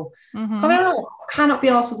with it all. Can't Mm-hmm. be asked. Cannot be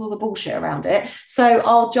asked with all the bullshit around it. So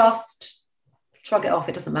I'll just shrug it off.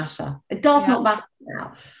 It doesn't matter. It does Yeah. not matter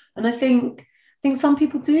now. And I think some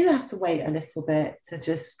people do have to wait a little bit to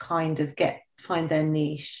just kind of find their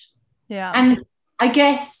niche. Yeah. And I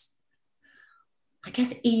guess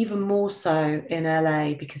even more so in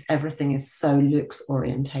LA because everything is so looks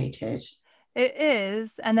orientated. It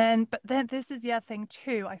is. But then this is the other thing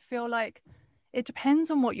too. I feel like it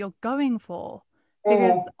depends on what you're going for.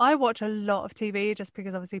 Because Oh, I watch a lot of TV just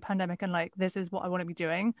because obviously pandemic and like this is what I want to be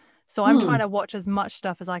doing. So I'm trying hmm. to watch as much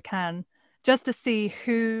stuff as I can just to see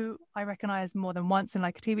who I recognize more than once in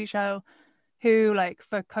like a TV show, who like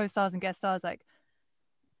for co-stars and guest stars, like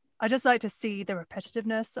I just like to see the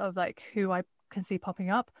repetitiveness of like who I can see popping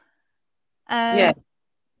up. Yeah, And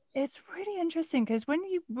it's really interesting because when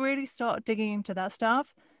you really start digging into that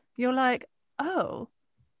stuff, you're like, oh,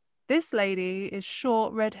 this lady is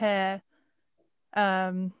short, red hair,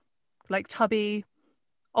 um, like tubby,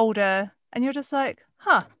 older, and you're just like,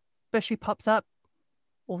 huh, but she pops up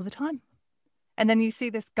all the time. And then you see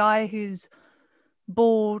this guy who's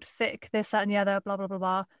bald, thick, this, that, and the other, blah, blah, blah,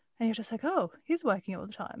 blah. And you're just like, oh, he's working all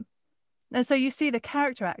the time. And so you see the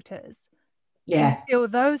character actors and you yeah. feel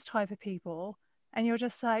those type of people, and you're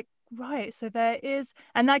just like, right, so there is,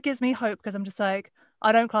 and that gives me hope because I'm just like,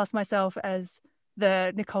 I don't class myself as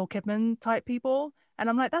the Nicole Kidman type people. And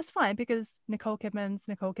I'm like, that's fine because Nicole Kidman's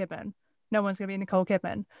Nicole Kidman. No one's gonna be Nicole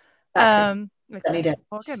Kidman. Exactly. Certainly Except do.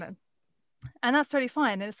 Nicole Kidman. And that's totally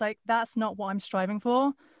fine. And it's like that's not what I'm striving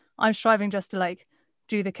for. I'm striving just to like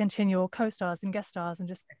do the continual co-stars and guest stars and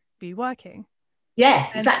just be working. Yeah,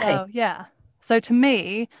 And exactly. so yeah. So to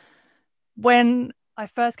me, when I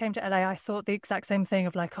first came to LA, I thought the exact same thing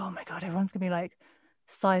of like, oh my God, everyone's gonna be like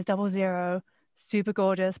size 00, super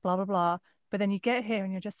gorgeous, blah blah blah. But then you get here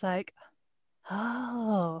and you're just like,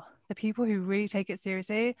 oh, the people who really take it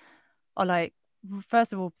seriously are like,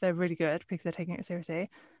 first of all, they're really good because they're taking it seriously,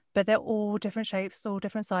 but they're all different shapes, all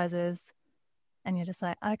different sizes, and you're just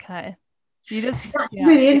like, okay, you See, just that's yeah,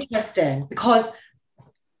 really interesting because,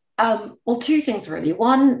 well, two things really.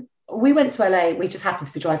 One, we went to LA. We just happened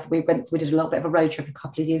to be driving. We did a little bit of a road trip a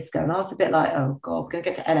couple of years ago, and I was a bit like, oh God, we're going to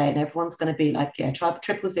get to LA, and everyone's going to be like, yeah, try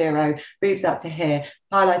 000, boobs out to here,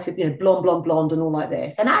 highlighted, blonde, blonde, blonde, and all like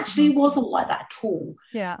this. And actually, mhm, it wasn't like that at all.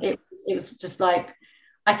 yeah, It was just like,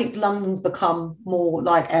 I think London's become more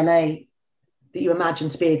like LA that you imagine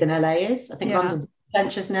to be than LA is. I think yeah. London's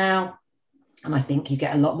pretentious now. And I think you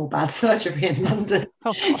get a lot more bad surgery in London.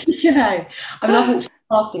 Oh God. I mean, I've walked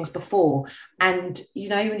castings before, and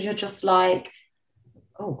you're just like,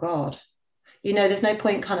 oh God, there's no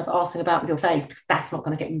point kind of asking about with your face because that's not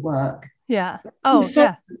going to get you work. Yeah. Oh So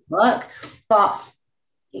yeah. work, but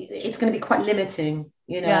it's going to be quite limiting.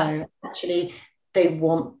 Yeah. Actually, they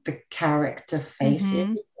want the character faces.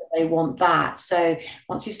 Mm-hmm. They want that. So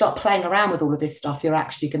once you start playing around with all of this stuff, you're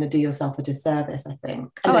actually going to do yourself a disservice, I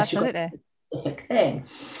think, Oh, unless you've got absolutely. a specific thing.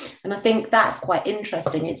 And I think that's quite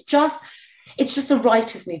interesting. It's just the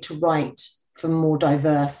writers need to write for more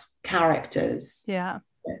diverse characters Yeah.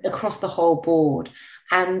 across the whole board.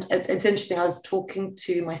 And it's interesting. I was talking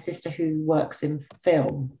to my sister who works in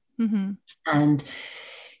film, Mm-hmm. and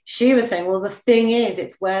she was saying, well, the thing is,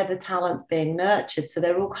 it's where the talent's being nurtured. So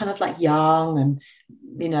they're all kind of like young and,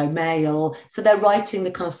 male. So they're writing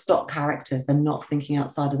the kind of stock characters. They're not thinking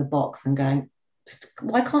outside of the box and going,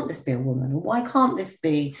 why can't this be a woman? Or why can't this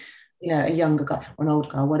be, a younger guy or an older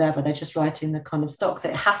guy or whatever? They're just writing the kind of stock. So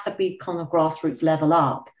it has to be kind of grassroots level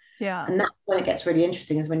up. Yeah. And that's when it gets really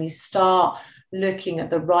interesting, is when you start looking at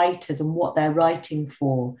the writers and what they're writing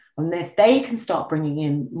for, and if they can start bringing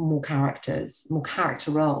in more characters, more character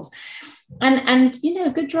roles. And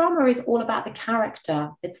good drama is all about the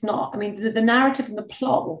character. It's not, I mean, the narrative and the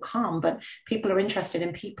plot will come, but people are interested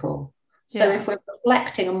in people. So Yeah. if we're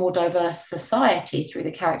reflecting a more diverse society through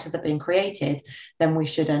the characters that are being created, then we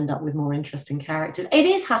should end up with more interesting characters. It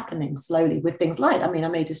is happening slowly with things like, I mean, I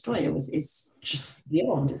May Destroy You is just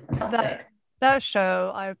beyond. It's That fantastic. that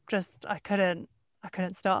show, I couldn't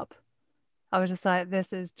stop. I was just like,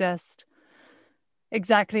 this is just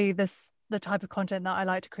exactly the type of content that I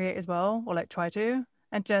like to create as well, or like try to,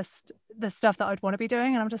 and just the stuff that I'd want to be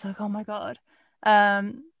doing. And I'm just like, oh my God.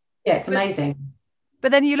 Um, Yeah, it's but amazing.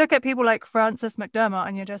 but then you look at people like Frances McDermott,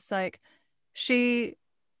 and you're just like, she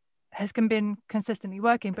has been consistently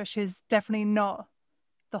working, but she's definitely not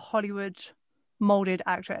the Hollywood molded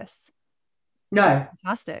actress. She's No,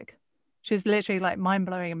 fantastic. She's literally like mind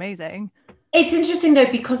blowing, amazing. It's interesting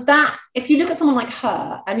though, because that if you look at someone like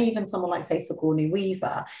her, and even someone like say Sigourney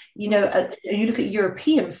Weaver, you know, you look at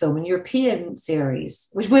European film and European series,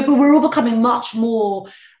 which we're all becoming much more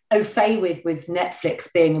au fait with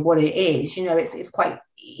Netflix being what it is. You know, it's quite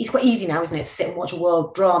easy now, isn't it, to sit and watch a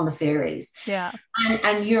world drama series. Yeah.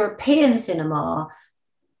 And European cinema,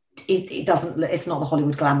 it doesn't, it's not the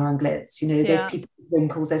Hollywood glamour and glitz. You know, there's people with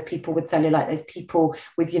wrinkles, there's people with cellulite, there's people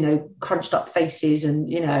with, you know, crunched up faces,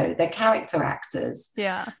 and, you know, they're character actors.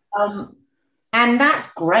 Yeah. And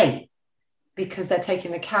that's great because they're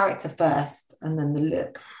taking the character first and then the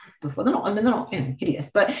look before. They're not, I mean, they're not, you know,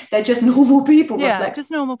 hideous, but they're just normal people. Yeah,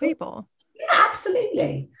 just normal people. Yeah,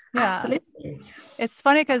 absolutely. Yeah. Absolutely. It's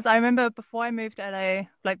funny because I remember before I moved to LA,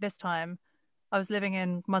 like this time, I was living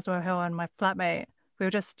in Muswell Hill, and my flatmate, I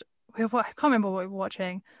can't remember what we were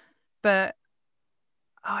watching, but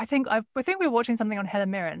I think we were watching something on Helen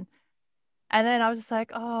Mirren, and then I was just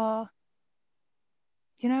like, oh,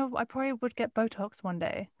 you know, I probably would get Botox one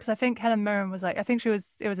day, because I think Helen Mirren was like,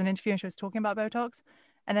 it was an interview and she was talking about Botox,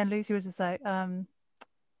 and then Lucy was just like, you're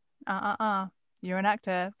an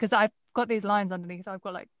actor, because I've got these lines underneath. I've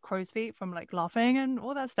got like crow's feet from like laughing and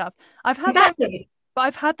all that stuff. I've had them, but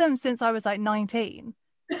I've had them since I was like 19,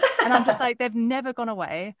 and I'm just like, they've never gone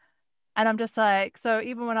away. And I'm just like, so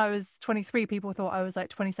even when I was 23, people thought I was like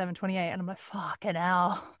 27, 28, and I'm like, fucking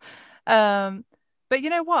hell. But you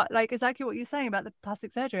know what? Like exactly what you're saying about the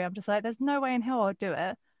plastic surgery. I'm just like, there's no way in hell I'd do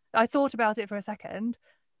it. I thought about it for a second,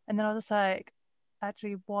 and then I was just like,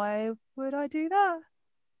 actually, why would I do that?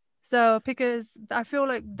 So because I feel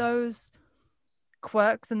like those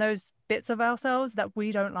quirks and those bits of ourselves that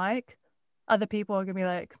we don't like, other people are gonna be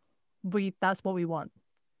like, that's what we want.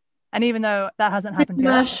 And even though that hasn't happened yet.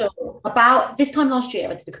 Commercial about this time last year,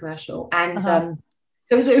 I did a commercial, and so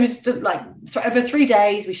it was like over 3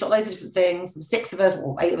 days. We shot loads of different things. There were 6 of us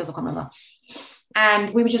or 8 of us, I can't remember. And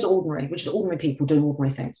we were just ordinary. We're just ordinary people doing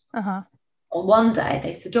ordinary things. On one day,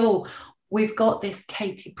 they said, "Oh, we've got this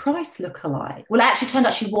Katie Price lookalike." Well, it actually turned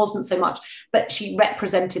out she wasn't so much, but she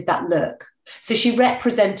represented that look. So she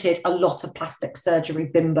represented a lot of plastic surgery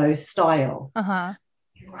bimbo style. Right,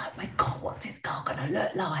 my God, what's this girl gonna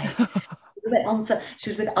look like? She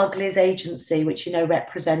was with Ugly's agency, which, you know,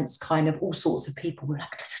 represents kind of all sorts of people. We're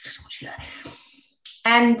like, what's she like?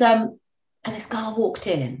 And this girl walked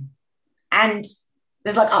in, and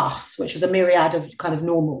there's like us, which was a myriad of kind of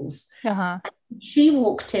normals. She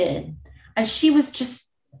walked in, and she was just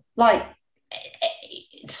like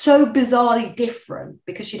so bizarrely different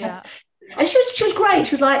because she'd had. And she was great.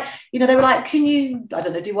 She was like, you know, they were like, can you, I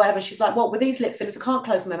don't know, do whatever. She's like, what, with these lip fillers, I can't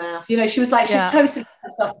close my mouth. You know, she was like, she's totally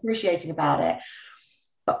self-appreciating about it.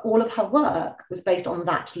 But all of her work was based on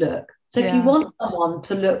that look. So if you want someone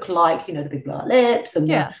to look like, you know, the big blow lips and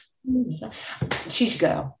she's your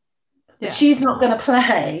girl. But she's not going to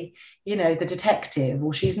play, you know, the detective,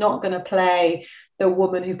 or she's not going to play the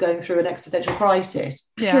woman who's going through an existential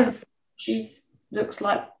crisis, because she's looks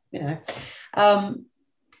like, you know,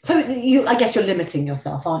 so I guess you're limiting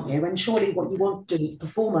yourself, aren't you? And surely what you want to do as a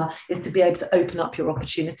performer is to be able to open up your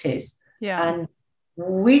opportunities. And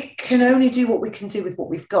we can only do what we can do with what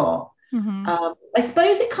we've got. I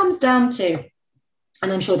suppose it comes down to,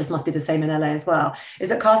 and I'm sure this must be the same in LA as well, is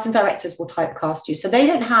that casting directors will typecast you. So they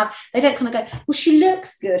don't kind of go, well, she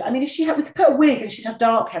looks good. I mean, if we could put a wig and she'd have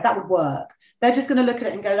dark hair, that would work. They're just going to look at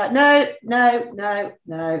it and go like,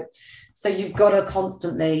 no. So you've got to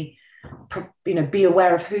constantly, you know, be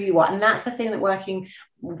aware of who you are. And that's the thing that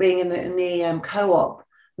being in the co-op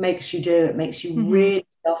makes you do. It makes you really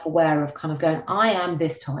self-aware of kind of going, I am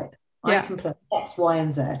this type. I can play X, Y,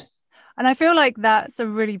 and Z. And I feel like that's a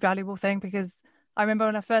really valuable thing, because I remember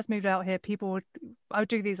when I first moved out here, I would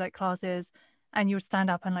do these like classes, and you would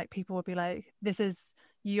stand up and like people would be like,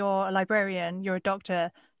 you're a librarian, you're a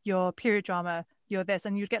doctor, you're period drama, you're this,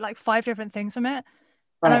 and you'd get like 5 different things from it.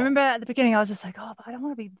 And I remember at the beginning, I was just like, oh, but I don't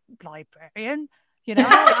want to be librarian. You know,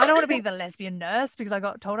 I don't want to be the lesbian nurse, because I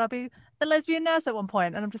got told I'd be the lesbian nurse at one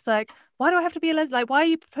point. And I'm just like, why do I have to be a lesbian? Like, why are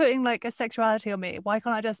you putting like a sexuality on me? Why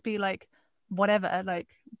can't I just be like, whatever? Like,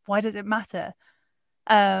 why does it matter?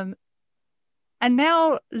 And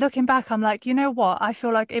now looking back, I'm like, you know what? I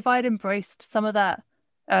feel like if I'd embraced some of that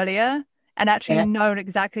earlier and actually known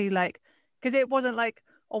exactly, like, because it wasn't like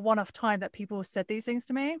a one-off time that people said these things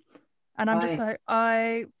to me. And I'm just like,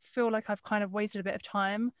 I feel like I've kind of wasted a bit of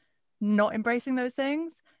time not embracing those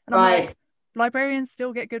things. And I'm like, librarians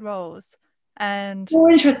still get good roles. And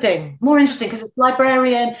more interesting, because it's the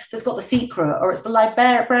librarian that's got the secret, or it's the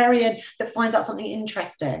librarian that finds out something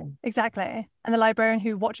interesting. Exactly. And the librarian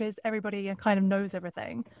who watches everybody and kind of knows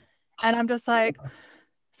everything. And I'm just like,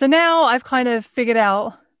 so now I've kind of figured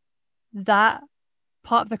out that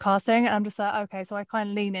part of the casting, and I'm just like, okay, so I kind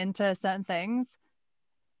of lean into certain things,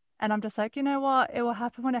 and I'm just like, you know what, it will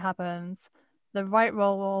happen when it happens. The right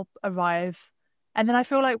role will arrive, and then I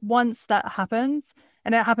feel like once that happens,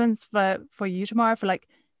 and it happens for you tomorrow, for like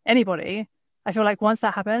anybody, I feel like once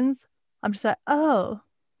that happens, I'm just like, oh,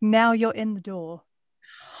 now you're in the door,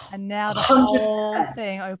 and now the whole 100%.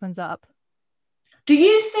 thing opens up. Do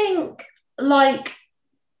you think like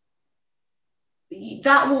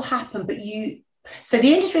that will happen, but so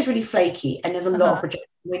the industry is really flaky and there's a lot of Uh-huh. rejection.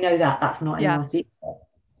 We know that that's not Yeah. anyone's secret.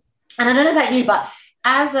 And I don't know about you, but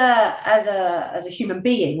as a human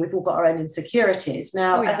being, we've all got our own insecurities. Oh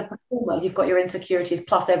Now, as yeah. a performer, you've got your insecurities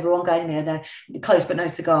plus everyone going there, no, close but no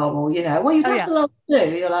cigar, or well, you've Oh danced yeah. a lot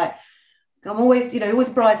too. You're like, I'm always, always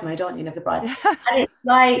a bridesmaid, aren't you? Never the bride. Yeah. And it's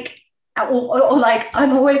like, or like,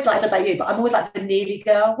 I'm always like, I don't know about you, but I'm always like the nearly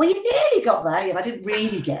girl. Well, you nearly got there. I didn't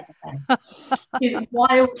really get there. It's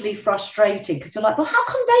wildly frustrating because you're like, well, how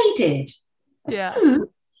come they did? Yeah.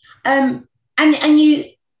 Um, and you,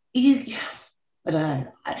 I don't know,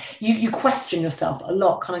 you question yourself a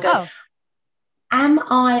lot. Kind of go, Oh am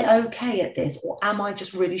I okay at this, or am I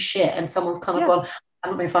just really shit? And someone's kind of yeah. gone,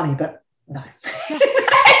 I'm not being funny, but no. Yeah.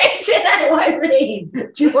 Do you know what I mean?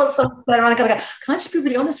 Do you want someone to around and kind of go, can I just be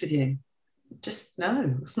really honest with you? Just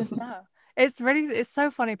no. Just now. It's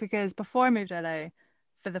so funny because before I moved to LA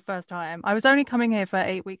for the first time, I was only coming here for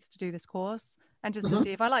 8 weeks to do this course and just to Mhm.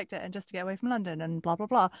 see if I liked it and just to get away from London and blah blah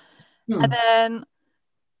blah. And Hmm. then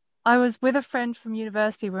I was with a friend from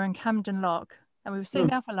university. We were in Camden Lock and we were sitting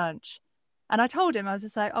Hmm. down for lunch. And I told him, I was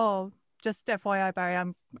just like, oh, just FYI, Barry,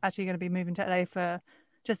 I'm actually going to be moving to LA for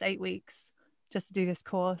just 8 weeks just to do this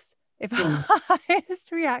course. If Hmm.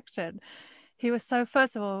 his reaction, he was so,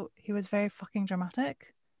 first of all, he was very fucking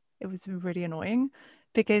dramatic. It was really annoying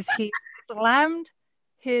because he slammed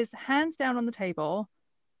his hands down on the table,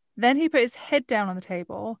 then he put his head down on the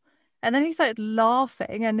table, and then he started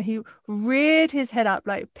laughing and he reared his head up,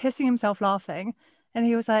 like pissing himself laughing. And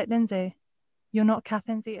he was like, Lindsay, you're not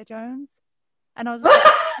Catherine Zeta Jones. And I was just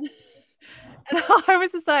like, and I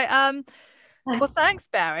was just like, well, Thanks. thanks,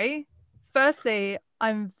 Barry. Firstly,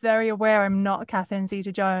 I'm very aware I'm not Catherine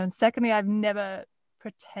Zeta Jones. Secondly, I've never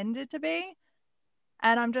pretended to be.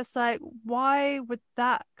 And I'm just like, why would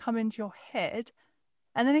that come into your head?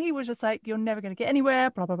 And then he was just like, you're never going to get anywhere,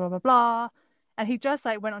 blah, blah, blah, blah, blah. And he just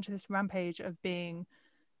like went onto this rampage of being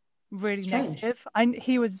really Strange. negative.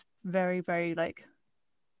 He was very, very like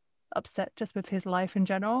upset just with his life in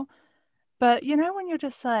general. But when you're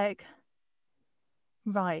just like,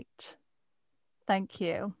 right, thank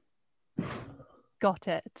you, got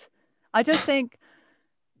it. I just think,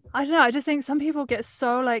 I don't know, I just think some people get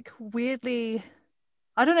so like weirdly,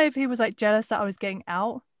 I don't know if he was like jealous that I was getting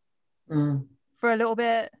out Mm. for a little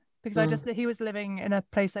bit because Mm. he was living in a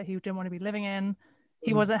place that he didn't want to be living in.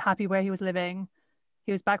 He Mm. wasn't happy where he was living.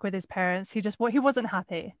 He was back with his parents. He wasn't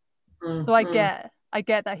happy. So Mm. I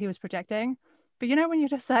get that he was projecting. But when you're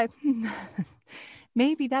just like,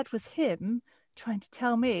 maybe that was him trying to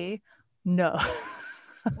tell me no.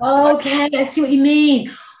 Okay, I see what you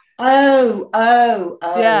mean. Oh.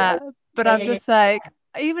 Yeah, but Yeah, I'm yeah, yeah. just like,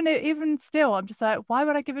 even still, I'm just like, why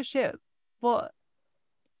would I give a shit what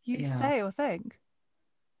you Yeah. say or think?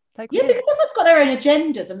 Like, Yeah, really? because everyone's got their own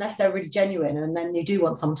agendas unless they're really genuine. And then you do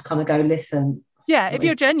want someone to kind of go, listen, Yeah, not if really.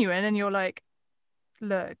 you're genuine and you're like,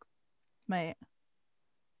 look, mate,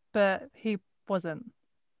 but he wasn't.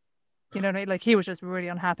 You know what I mean? Like he was just really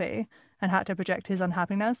unhappy and had to project his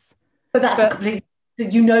unhappiness. But that's a But complete, so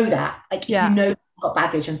you know that. Like you yeah, know he's got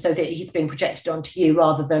baggage and so that he's being projected onto you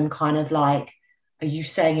rather than kind of like, are you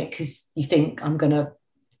saying it because you think I'm going to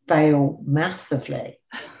fail massively?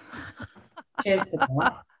 Cheers for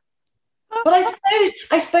that. But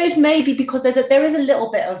I suppose maybe because there is a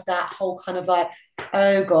little bit of that whole kind of like,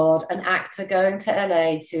 oh God, an actor going to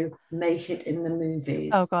LA to make it in the oh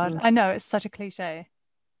movies. God, I know it's such a cliche.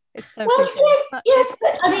 It's so Well, cliche, but it's yes,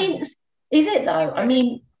 but I fun. mean, is it though? I It's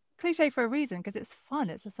mean, cliche for a reason because it's fun.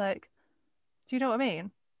 It's just like, do you know what I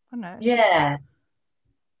mean? I don't know. It's just yeah.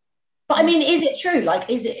 But I and mean, it's is it true? Like,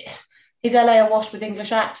 is LA awash with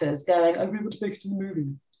English actors going, I really want to make it in the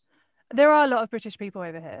movie? there are a lot of British people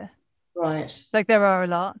over here. Right. Like there are a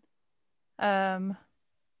lot. Um,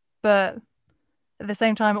 but at the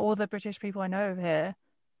same time, all the British people I know over here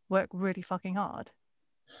work really fucking hard.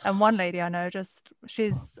 And one lady I know I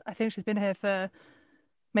think she's been here for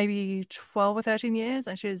maybe 12 or 13 years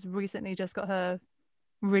and she's recently just got her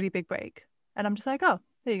really big break. And I'm just like, oh,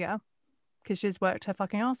 there you go. Because she's worked her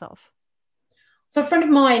fucking ass off. So a friend of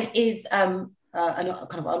mine is kind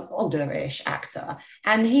of an older-ish actor,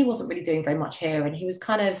 and he wasn't really doing very much here, and he was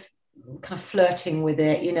kind of kind of flirting with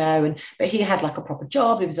it, and but he had like a proper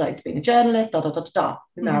job. He was like being a journalist, da da da da da.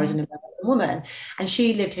 He married an American woman, and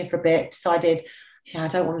she lived here for a bit. Decided, I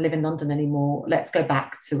don't want to live in London anymore. Let's go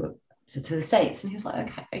back to the States. And he was like,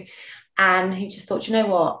 okay. And he just thought, you know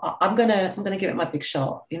what, I'm gonna give it my big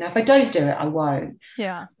shot. If I don't do it, I won't.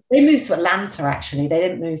 Yeah. They moved to Atlanta, actually. They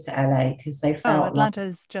didn't move to LA because they felt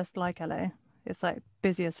Atlanta's just like LA. It's like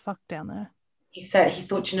busy as fuck down there. He said he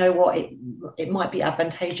thought, you know what, it might be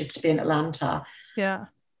advantageous to be in Atlanta. Yeah.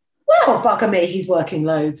 Well, bugger me, he's working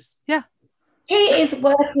loads. Yeah. He is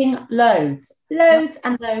working loads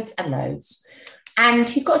and loads and loads. And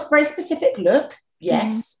he's got a very specific look,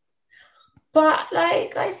 yes. But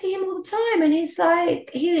like I see him all the time, and he's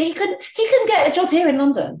like he couldn't get a job here in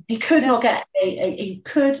London. He could not get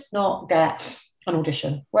an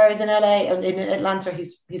audition. Whereas in LA and in Atlanta,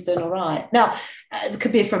 he's doing all right. Now, it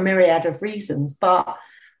could be for a myriad of reasons, but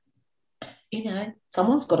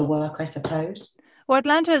someone's got to work, I suppose. Well,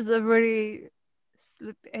 Atlanta is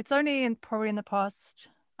it's only probably in the past,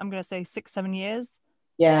 I'm going to say 6-7 years.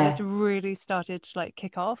 Yeah. It's really started to like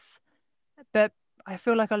kick off. But I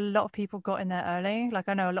feel like a lot of people got in there early. Like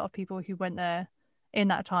I know a lot of people who went there in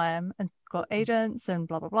that time and got agents and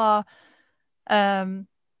blah, blah, blah. And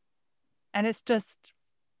it's just,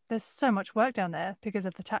 there's so much work down there because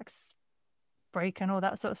of the tax break and all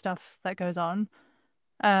that sort of stuff that goes on.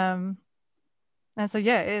 And so,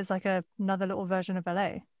 yeah, it is like another little version of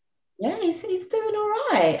LA. Yeah, he's doing all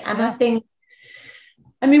right. And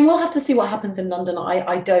I mean, we'll have to see what happens in London.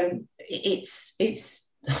 The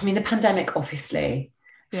pandemic obviously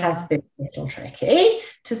has been a little tricky,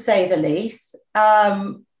 to say the least.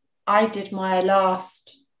 I did my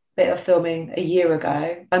last bit of filming a year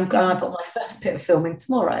ago, and I've got my first bit of filming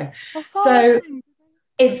tomorrow. So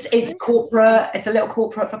it's corporate. It's a little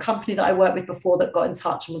corporate for a company that I worked with before that got in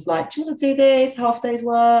touch and was like, do you want to do this? Half day's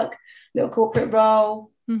work, little corporate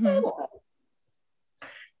role.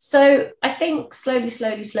 So I think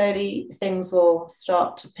slowly things will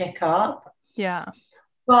start to pick up. Yeah.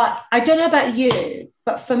 But I don't know about you,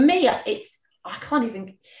 but for me, I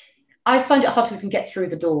find it hard to even get through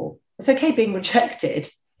the door. It's okay being rejected,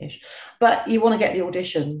 but you want to get the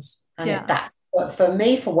auditions. And but for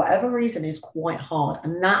me, for whatever reason, is quite hard.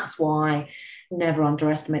 And that's why never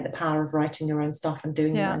underestimate the power of writing your own stuff and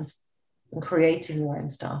doing your own stuff and creating your own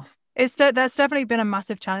stuff. That's definitely been a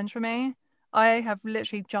massive challenge for me. I have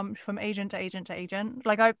literally jumped from agent to agent to agent.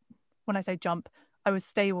 Like when I say jump, I would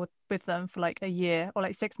stay with them for like a year or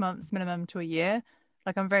like 6 months minimum to a year.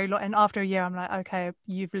 Like I'm very and after a year I'm like, okay,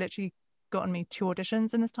 you've literally gotten me 2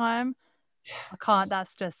 auditions in this time. I can't,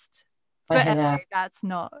 that's just for LA, that's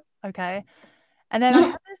not okay. And then I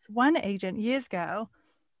had this one agent years ago,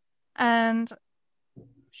 and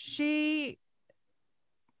she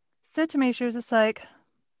said to me, she was just like,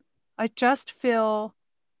 I just feel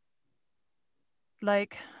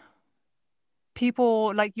like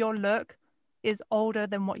people, like your look is older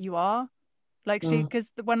than what you are. Like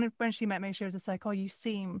because when she met me, she was just like, oh, you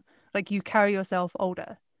seem like you carry yourself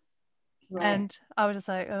older. Right. And I was just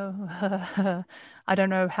like, oh, I don't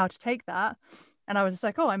know how to take that. And I was just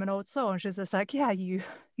like, oh, I'm an old soul. And she was just like, yeah, you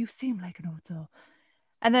seem like an old soul.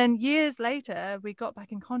 And then years later, we got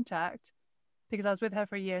back in contact because I was with her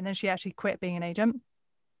for a year, and then she actually quit being an agent.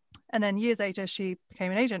 And then years later, she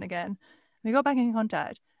became an agent again. We got back in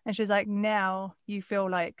contact, and she's like, now you feel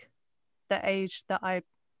like the age that I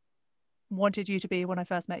wanted you to be when I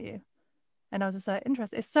first met you. And I was just like,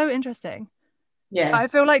 interesting. It's so interesting. Yeah. I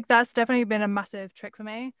feel like that's definitely been a massive trick for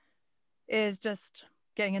me, is just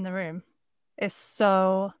getting in the room. It's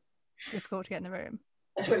so difficult to get in the room.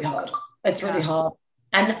 It's really hard. It's really hard.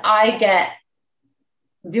 And I get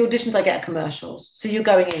the auditions I get are commercials. So you're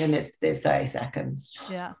going in and it's 30 seconds.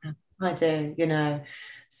 Yeah. I do,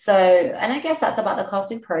 So, and I guess that's about the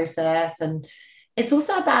casting process. And it's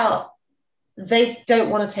also about, they don't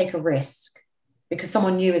want to take a risk because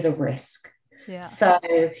someone new is a risk. Yeah. So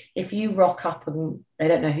if you rock up and they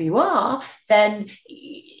don't know who you are, then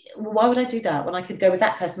why would I do that when I could go with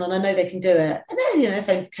that person and I know they can do it? And then,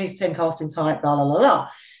 same casting type, blah, blah, blah, blah.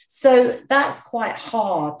 So that's quite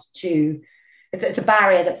hard it's a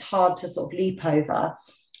barrier that's hard to sort of leap over.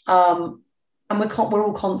 And we're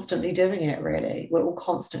all constantly doing it, really. We're all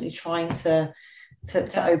constantly trying to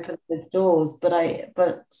open those doors. But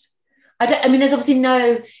there's obviously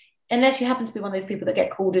unless you happen to be one of those people that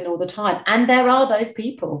get called in all the time. And there are those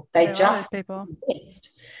people. They just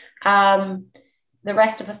exist. The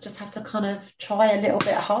rest of us just have to kind of try a little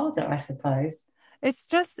bit harder, I suppose. It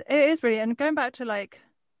is really, and going back to like,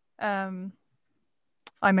 I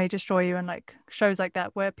May Destroy You and like shows like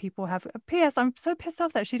that where people have, P.S. I'm so pissed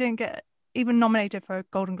off that she didn't get even nominated for a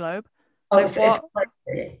Golden Globe. Oh, Like it's what?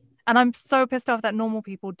 crazy. And I'm so pissed off that normal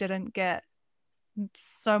people didn't get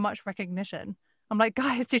so much recognition. I'm like,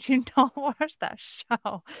 guys, did you not watch that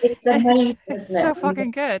show? It's amazing, It's isn't so it?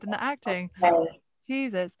 fucking good. And the acting, Okay.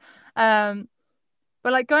 Jesus. Um,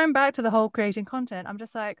 but like going back to the whole creating content, I'm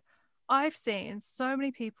just like, I've seen so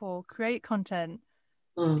many people create content,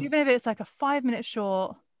 Mm. even if it's like a 5 minute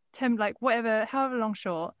short, 10, like whatever, however long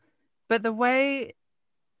short, but the way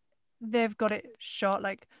they've got it shot,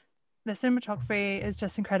 like the cinematography is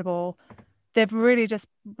just incredible. They've really just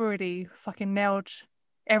really fucking nailed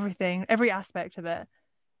everything, every aspect of it.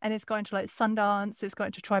 And it's going to like Sundance, it's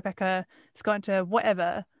going to Tribeca, it's going to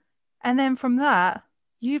whatever. And then from that,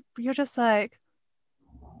 you're just like,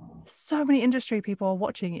 so many industry people are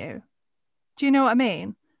watching you. Do you know what I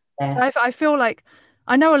mean? So Yeah. I feel like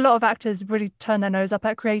I know a lot of actors really turn their nose up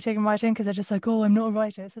at creating and writing because they're just like, oh, I'm not a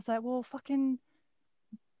writer. It's just like, well, fucking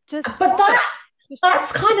just But do it. Just try.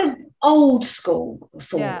 that's kind of old school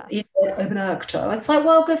thought. Yeah. You know, like, I'm an actor. It's like,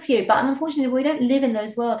 well, good for you. But unfortunately, we don't live in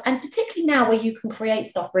those worlds. And particularly now where you can create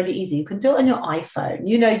stuff really easy. You can do it on your iPhone.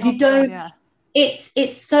 You know, Oh you my God, don't, yeah.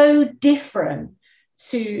 it's so different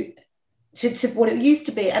to to what it used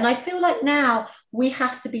to be. And I feel like now we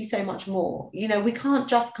have to be so much more. You know, we can't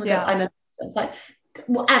just kind of go, Yeah. I'm a, it's like,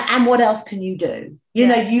 and what else can you do? You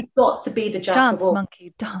know, Yeah. you've got to be the jack of Dance, all.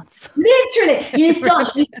 monkey, dance. Literally, you've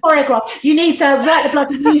danced, you choreograph, you need to write the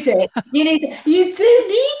bloody music. You do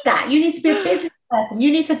need that. You need to be a business person.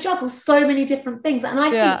 You need to juggle so many different things. And I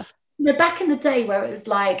think, Yeah. you know, back in the day where it was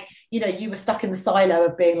like, you know, you were stuck in the silo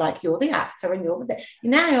of being like, you're the actor and you're the,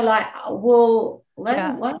 now you're like, oh, well, they Yeah.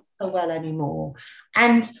 don't work so well anymore.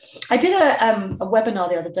 And I did a webinar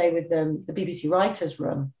the other day with the BBC Writers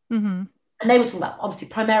Room. Mm-hmm. And they were talking about, obviously,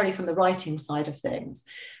 primarily from the writing side of things.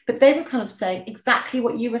 But they were kind of saying exactly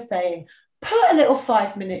what you were saying. Put a little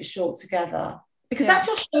 5 minute short together because Yeah. that's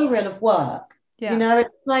your show reel of work. You Yeah. know, it's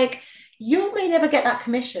like you may never get that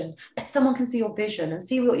commission, but someone can see your vision and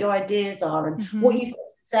see what your ideas are and what Mm-hmm. you've got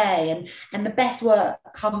to say. And the best work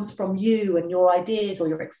comes from you and your ideas or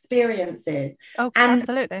your experiences. Oh, And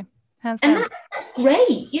absolutely. Hands and down. that's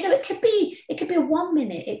great. You know, it could be a 1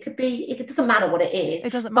 minute, it doesn't matter what it is,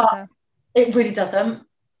 It doesn't but matter. it really doesn't.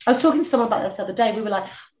 I was talking to someone about this the other day. We were like,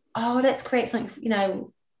 oh, let's create something, you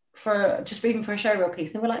know, for just even for a showreel piece.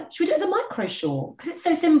 And they were like, should we do it as a micro short? Because it's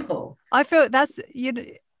so simple. I feel that's you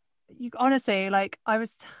honestly, like I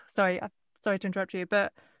was sorry to interrupt you,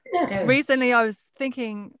 but Yeah. recently I was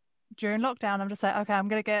thinking during lockdown, I'm just like, okay, I'm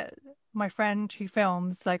gonna get my friend who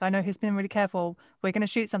films, like I know he's been really careful. We're gonna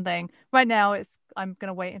shoot something. Right now I'm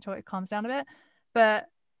gonna wait until it calms down a bit. But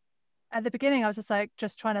at the beginning I was just like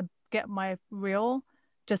just trying to get my reel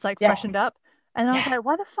just like Yeah. freshened up. And I was Yeah. like,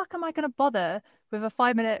 why the fuck am I gonna bother with a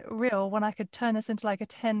 5 minute reel when I could turn this into like a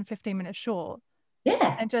 10-15 minute short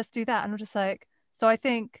Yeah. and just do that? And I'm just like, so I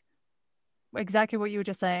think exactly what you were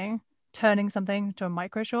just saying, turning something to a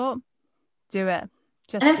micro short, do it. And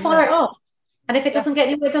Just then do fire it. it off. And if it Yeah. doesn't get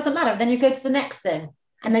anywhere, it doesn't matter. Then you go to the next thing.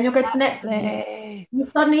 And then you'll go to the next thing. Exactly.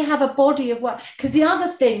 You suddenly have a body of work. Because the other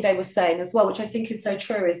thing they were saying as well, which I think is so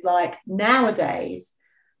true, is like nowadays,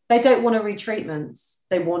 they don't want to read treatments.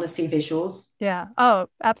 They want to see visuals. Yeah. Oh,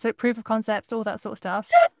 absolute proof of concepts, all that sort of stuff.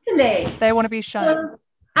 Really? They want to be shown. So,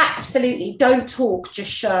 absolutely. Don't talk,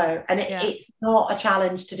 just show. And Yeah. it's not a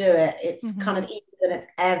challenge to do it. It's Mm-hmm. kind of easier than it's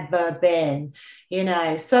ever been, you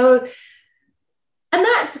know. So, and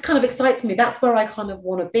that kind of excites me. That's where I kind of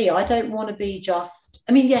want to be. I don't want to be just,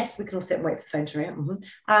 I mean, yes, we can all sit and wait for the phone to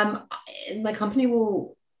ring. My company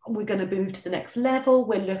we're going to move to the next level.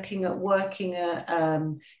 We're looking at working at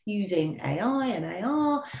using AI and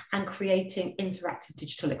AR and creating interactive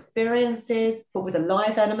digital experiences, but with a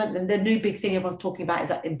live element. And the new big thing everyone's talking about is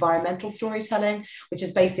that environmental storytelling, which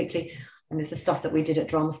is basically, and it's the stuff that we did at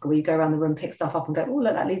drama school, where you go around the room, pick stuff up and go, oh,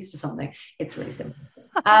 look, that leads to something. It's really simple.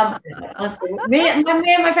 Honestly, me and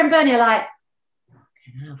my friend Bernie are like,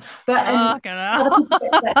 but other people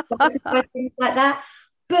get excited by things like that.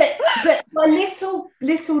 But my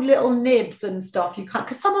little nibs and stuff, you can't,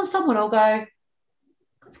 because someone will go,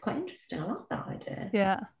 that's quite interesting. I like that idea.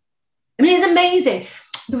 Yeah. I mean, it's amazing.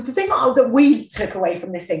 The thing that we took away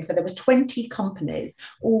from this thing, so there was 20 companies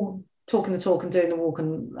all talking the talk and doing the walk,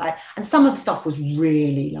 and like, and some of the stuff was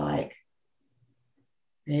really like,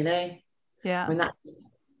 really? Yeah. I mean, that's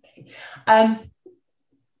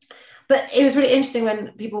but it was really interesting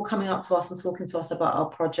when people were coming up to us and talking to us about our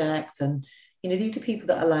project. And, you know, these are people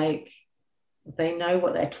that are like, they know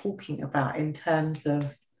what they're talking about in terms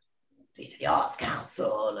of the Arts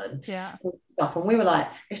Council and Yeah. all this stuff. And we were like,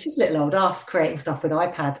 it's just little old us creating stuff with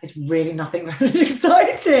iPads. It's really nothing very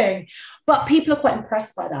exciting. But people are quite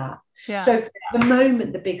impressed by that. Yeah. So at the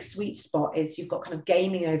moment, the big sweet spot is you've got kind of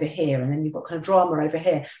gaming over here, and then you've got kind of drama over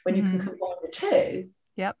here. When you can combine the two,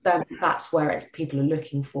 then that's where it's people are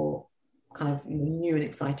looking for kind of new and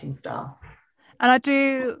exciting stuff. And I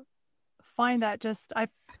do find that just,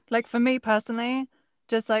 like for me personally,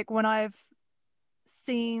 just like when I've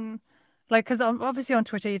seen, like, because obviously on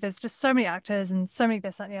Twitter there's just so many actors and so many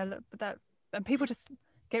this and that, and people just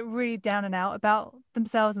get really down and out about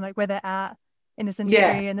themselves and like where they're at in this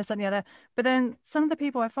industry and this and the other. But then some of the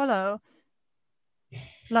people I follow,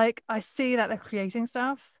 like I see that they're creating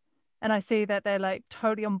stuff and I see that they're like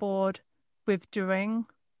totally on board with doing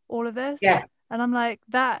all of this. Yeah. And I'm like,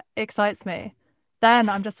 that excites me. Then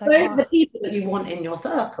I'm just like, those are the people that you want in your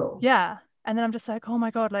circle. Yeah. And then I'm just like, oh my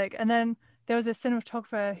God. Like, and then there was a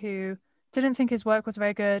cinematographer who didn't think his work was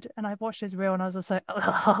very good. And I watched his reel and I was just like,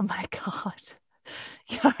 oh my God,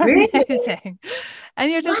 you're amazing.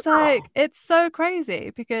 And you're just like, it's so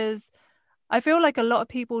crazy because I feel like a lot of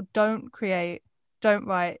people don't create, don't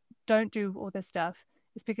write, don't do all this stuff.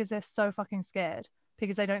 It's because they're so fucking scared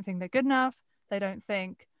because they don't think they're good enough. They don't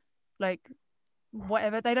think like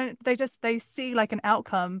whatever. They see like an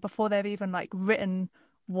outcome before they've even like written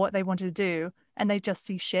what they wanted to do and they just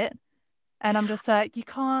see shit. And I'm just like, you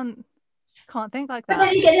can't think like that. But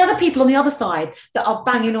then you get the other people on the other side that are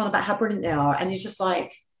banging on about how brilliant they are, and you're just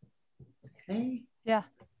like, okay. Yeah.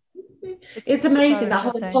 It's amazing. So that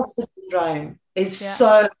whole imposter syndrome is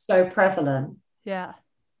so prevalent. Yeah.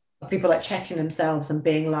 People like checking themselves and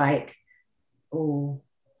being like, oh,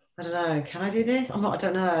 I don't know, can I do this? I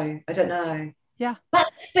don't know. Yeah.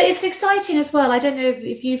 But it's exciting as well. I don't know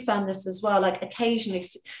if you found this as well. Like occasionally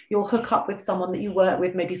you'll hook up with someone that you worked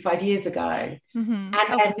with maybe 5 years ago, and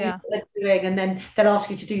then they'll ask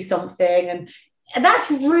you to do something, and that's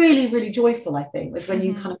really, really joyful. I think is when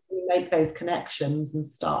you kind of make those connections and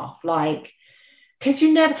stuff. Like, because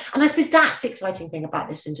you never, and I suppose that's the exciting thing about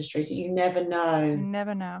this industry is that you never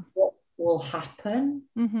know what will happen.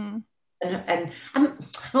 And I'm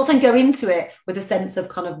not saying go into it with a sense of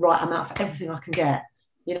kind of, right, I'm out for everything I can get.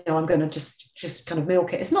 You know, I'm going to just kind of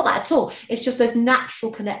milk it. It's not that at all. It's just those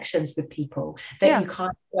natural connections with people that you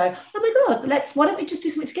kind of go, oh my God, why don't we just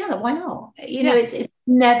do something together? Why not? You know, it's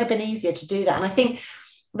never been easier to do that. And I think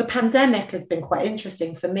the pandemic has been quite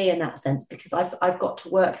interesting for me in that sense because I've got to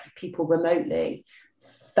work with people remotely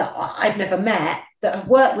that I've never met that have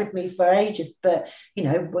worked with me for ages, but you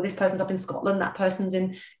know, well, this person's up in Scotland, that person's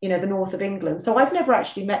in, you know, the north of England, so I've never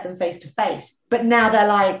actually met them face to face, but now they're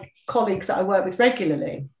like colleagues that I work with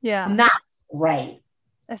regularly, and that's great.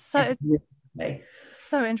 It's so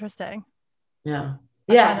interesting.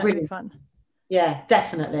 Really fun.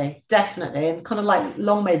 Definitely, and it's kind of like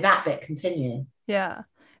long may that bit continue.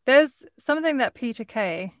 There's something that Peter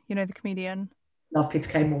Kay, you know, the comedian, love Peter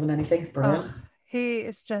Kay more than anything. It's brilliant. He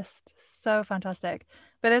is just so fantastic.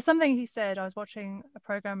 But there's something he said, I was watching a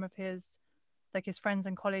program of his, like his friends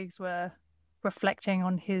and colleagues were reflecting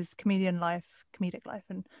on his comedic life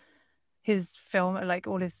and his film, like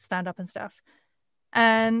all his stand-up and stuff.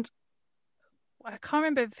 And I can't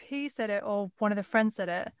remember if he said it or one of the friends said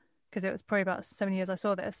it, because it was probably about 7 years I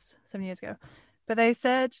saw this, 7 years ago. But they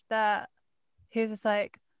said that he was just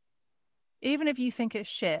like, even if you think it's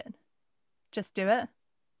shit, just do it.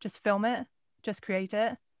 Just film it. Just create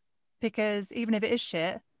it, because even if it is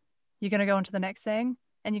shit, you're going to go on to the next thing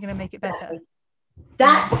and you're going to make it better.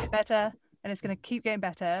 That's better, and it's going to keep getting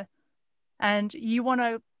better. And you want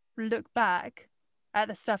to look back at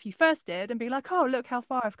the stuff you first did and be like, oh, look how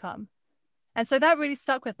far I've come. And so that really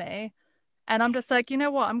stuck with me. And I'm just like, you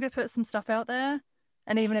know what? I'm going to put some stuff out there.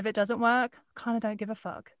 And even if it doesn't work, I kind of don't give a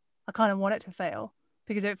fuck. I kind of want it to fail,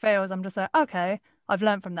 because if it fails, I'm just like, okay, I've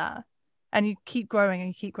learned from that. And you keep growing and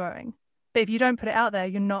you keep growing. But if you don't put it out there,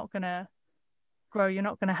 you're not going to grow. You're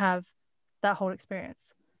not going to have that whole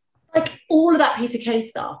experience. Like all of that Peter Kay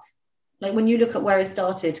stuff, like when you look at where he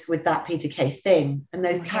started with that Peter Kay thing and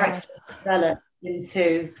those characters developed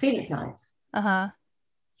into Phoenix Nights.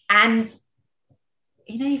 And,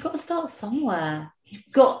 you know, you've got to start somewhere.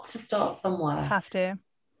 Have to.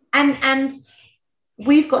 And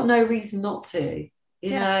we've got no reason not to.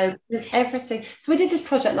 You know, there's everything. So we did this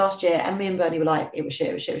project last year and me and Bernie were like, it was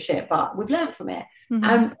shit, but we've learned from it.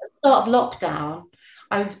 At the start of lockdown,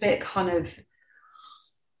 I was a bit kind of,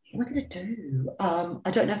 what am I going to do? I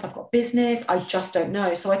don't know if I've got business. I just don't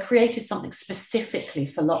know. So I created something specifically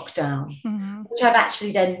for lockdown, which I've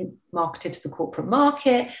actually then marketed to the corporate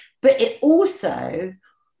market. But it also,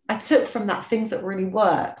 I took from that things that really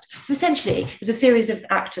worked. So essentially, it was a series of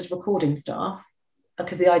actors recording stuff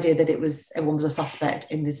because the idea that everyone was a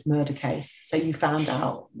suspect in this murder case. So you found out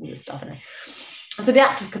all this stuff. And so the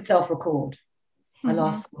actors could self-record. I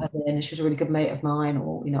last saw her then, and she was a really good mate of mine,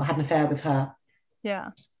 or, I had an affair with her. Yeah.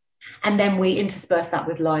 And then we interspersed that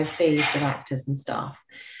with live feeds of actors and stuff.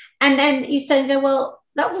 And then you start to go, well,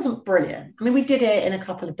 that wasn't brilliant. I mean, we did it in a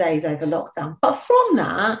couple of days over lockdown. But from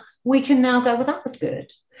that, we can now go, well, that was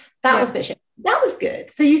good. That was a bit shit. That was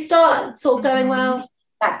good. So you start sort of going, well,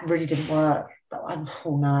 that really didn't work.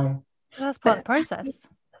 Oh, no. That's part of the process.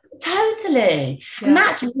 Totally. Yeah. And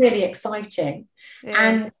that's really exciting.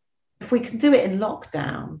 And if we can do it in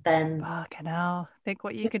lockdown, then... Fucking hell. Think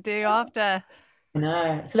what you could do after. I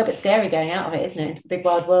know. It's a little bit scary going out of it, isn't it? Into the big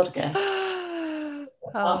wide world again.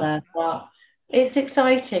 Out there. But it's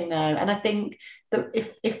exciting now. And I think that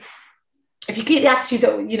if you keep the attitude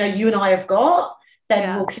that, you and I have got,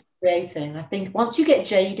 then we'll keep creating. I think once you get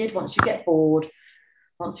jaded, once you get bored,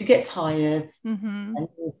 once you get tired, and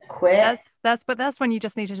you quit. That's when you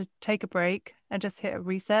just need to take a break and just hit a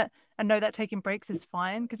reset and know that taking breaks is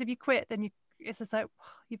fine. Because if you quit, then it's just like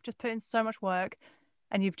you've just put in so much work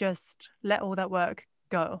and you've just let all that work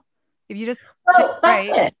go. If you just take a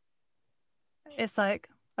break, it's like,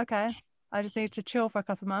 okay, I just need to chill for a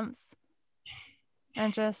couple of months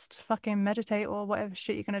and just fucking meditate or whatever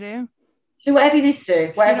shit you're gonna do. Do whatever you need to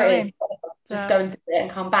do, whatever it is. Just go into it and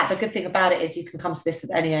come back. The good thing about it is you can come to this at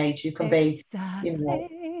any age. You can be,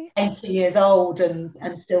 80 years old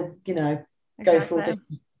and still, go through all different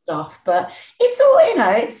stuff. But it's all,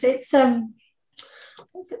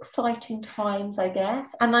 it's exciting times, I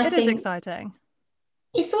guess. And I think it is exciting.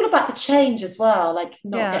 It's all about the change as well, like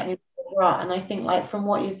not getting into the rut. And I think, like, from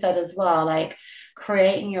what you said as well, like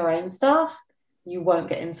creating your own stuff, you won't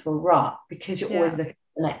get into a rut because you're always looking at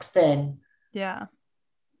the next thing. Yeah.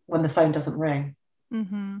 When the phone doesn't ring.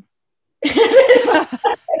 The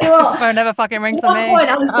phone never fucking rings on me. At one point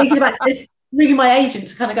I was thinking about this, ringing my agent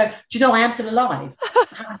to kind of go, do you know I am still alive? I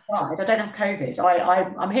haven't died. I don't have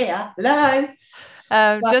COVID. I'm here. Hello.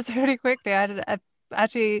 Just really quickly, I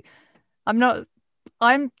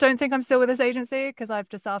don't think I'm still with this agency because I've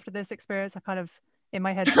just, after this experience, I kind of in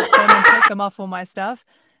my head took them and took them off all my stuff.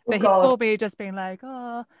 But he called me just being like,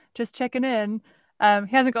 just checking in.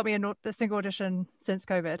 He hasn't got me a single audition since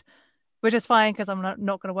COVID, which is fine because I'm not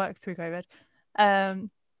going to work through COVID.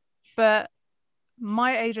 But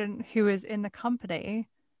my agent, who is in the company,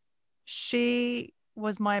 she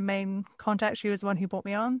was my main contact. She was the one who brought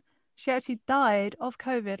me on. She actually died of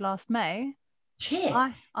COVID last May. Shit.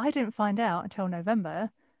 I didn't find out until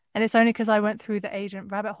November. And it's only because I went through the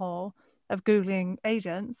agent rabbit hole of Googling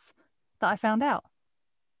agents that I found out.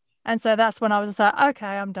 And so that's when I was just like, okay,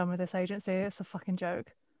 I'm done with this agency. It's a fucking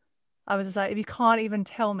joke. I was just like, if you can't even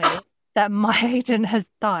tell me that my agent has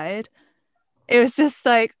died, it was just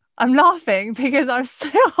like, I'm laughing because I'm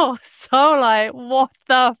still so like, what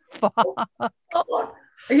the fuck?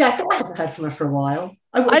 Yeah, I thought I hadn't heard from her for a while.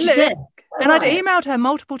 I'd emailed her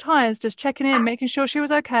multiple times, just checking in, making sure she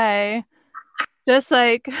was okay. Just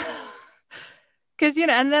like, because,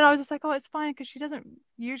 and then I was just like, oh, it's fine. Because she doesn't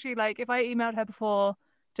usually, like, if I emailed her before,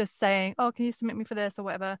 just saying, oh, can you submit me for this or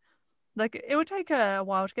whatever, like, it would take her a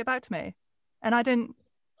while to get back to me. And I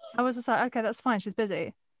was just like, okay, that's fine, she's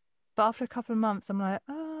busy. But after a couple of months, I'm like,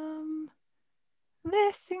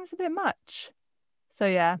 this seems a bit much. So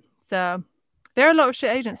there are a lot of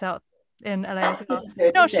shit agents out in LA as well.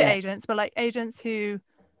 Not shit agents, but like agents who,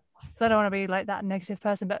 so I don't want to be like that negative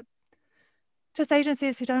person, but just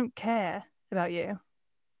agencies who don't care about you.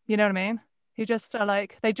 You know what I mean? Who just are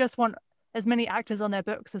like, they just want as many actors on their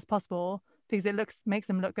books as possible because it makes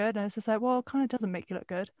them look good. And it's just like, well, it kind of doesn't make you look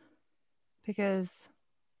good because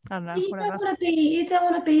I don't know. You don't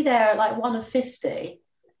want to be there at like 1 of 50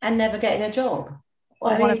 and never getting a job.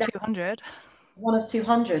 Or 1 of 200. 1 of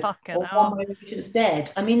 200. Fucking or hell. 1 where it's dead.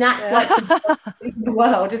 I mean, that's like the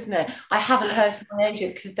world, isn't it? I haven't heard from my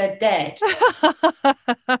agent because they're dead. These are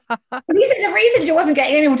the reason she wasn't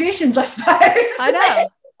getting any auditions, I suppose. I know.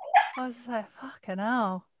 I was like, fucking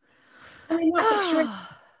hell. I mean, that's extreme.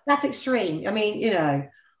 That's extreme. I mean,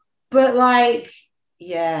 but like,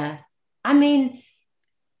 yeah. I mean,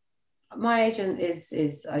 my agent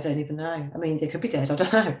is I don't even know. I mean, they could be dead. I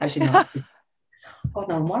don't know. Actually, no. God,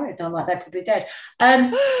 no, I'm worried. I'm like, they're probably dead.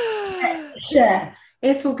 Yeah,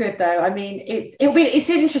 it's all good though. I mean, it's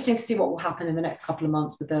interesting to see what will happen in the next couple of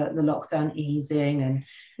months with the lockdown easing and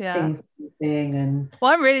things moving. And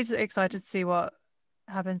well, I'm really excited to see what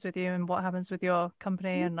happens with you and what happens with your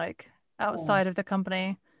company and like outside of the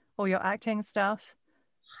company or your acting stuff.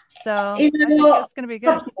 So I think it's going to be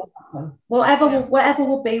good. Whatever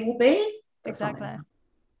will be, will be. Exactly.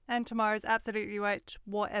 And Tamara's absolutely right.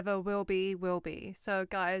 Whatever will be, will be. So,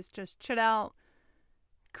 guys, just chill out,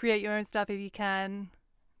 create your own stuff if you can,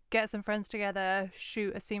 get some friends together,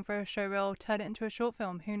 shoot a scene for a show reel, turn it into a short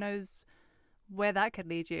film. Who knows where that could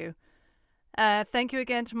lead you. Thank you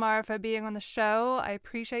again, Tamara, for being on the show. I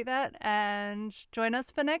appreciate that. And join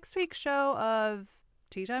us for next week's show of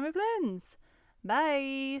Tea Time with Linz.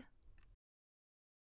 Bye.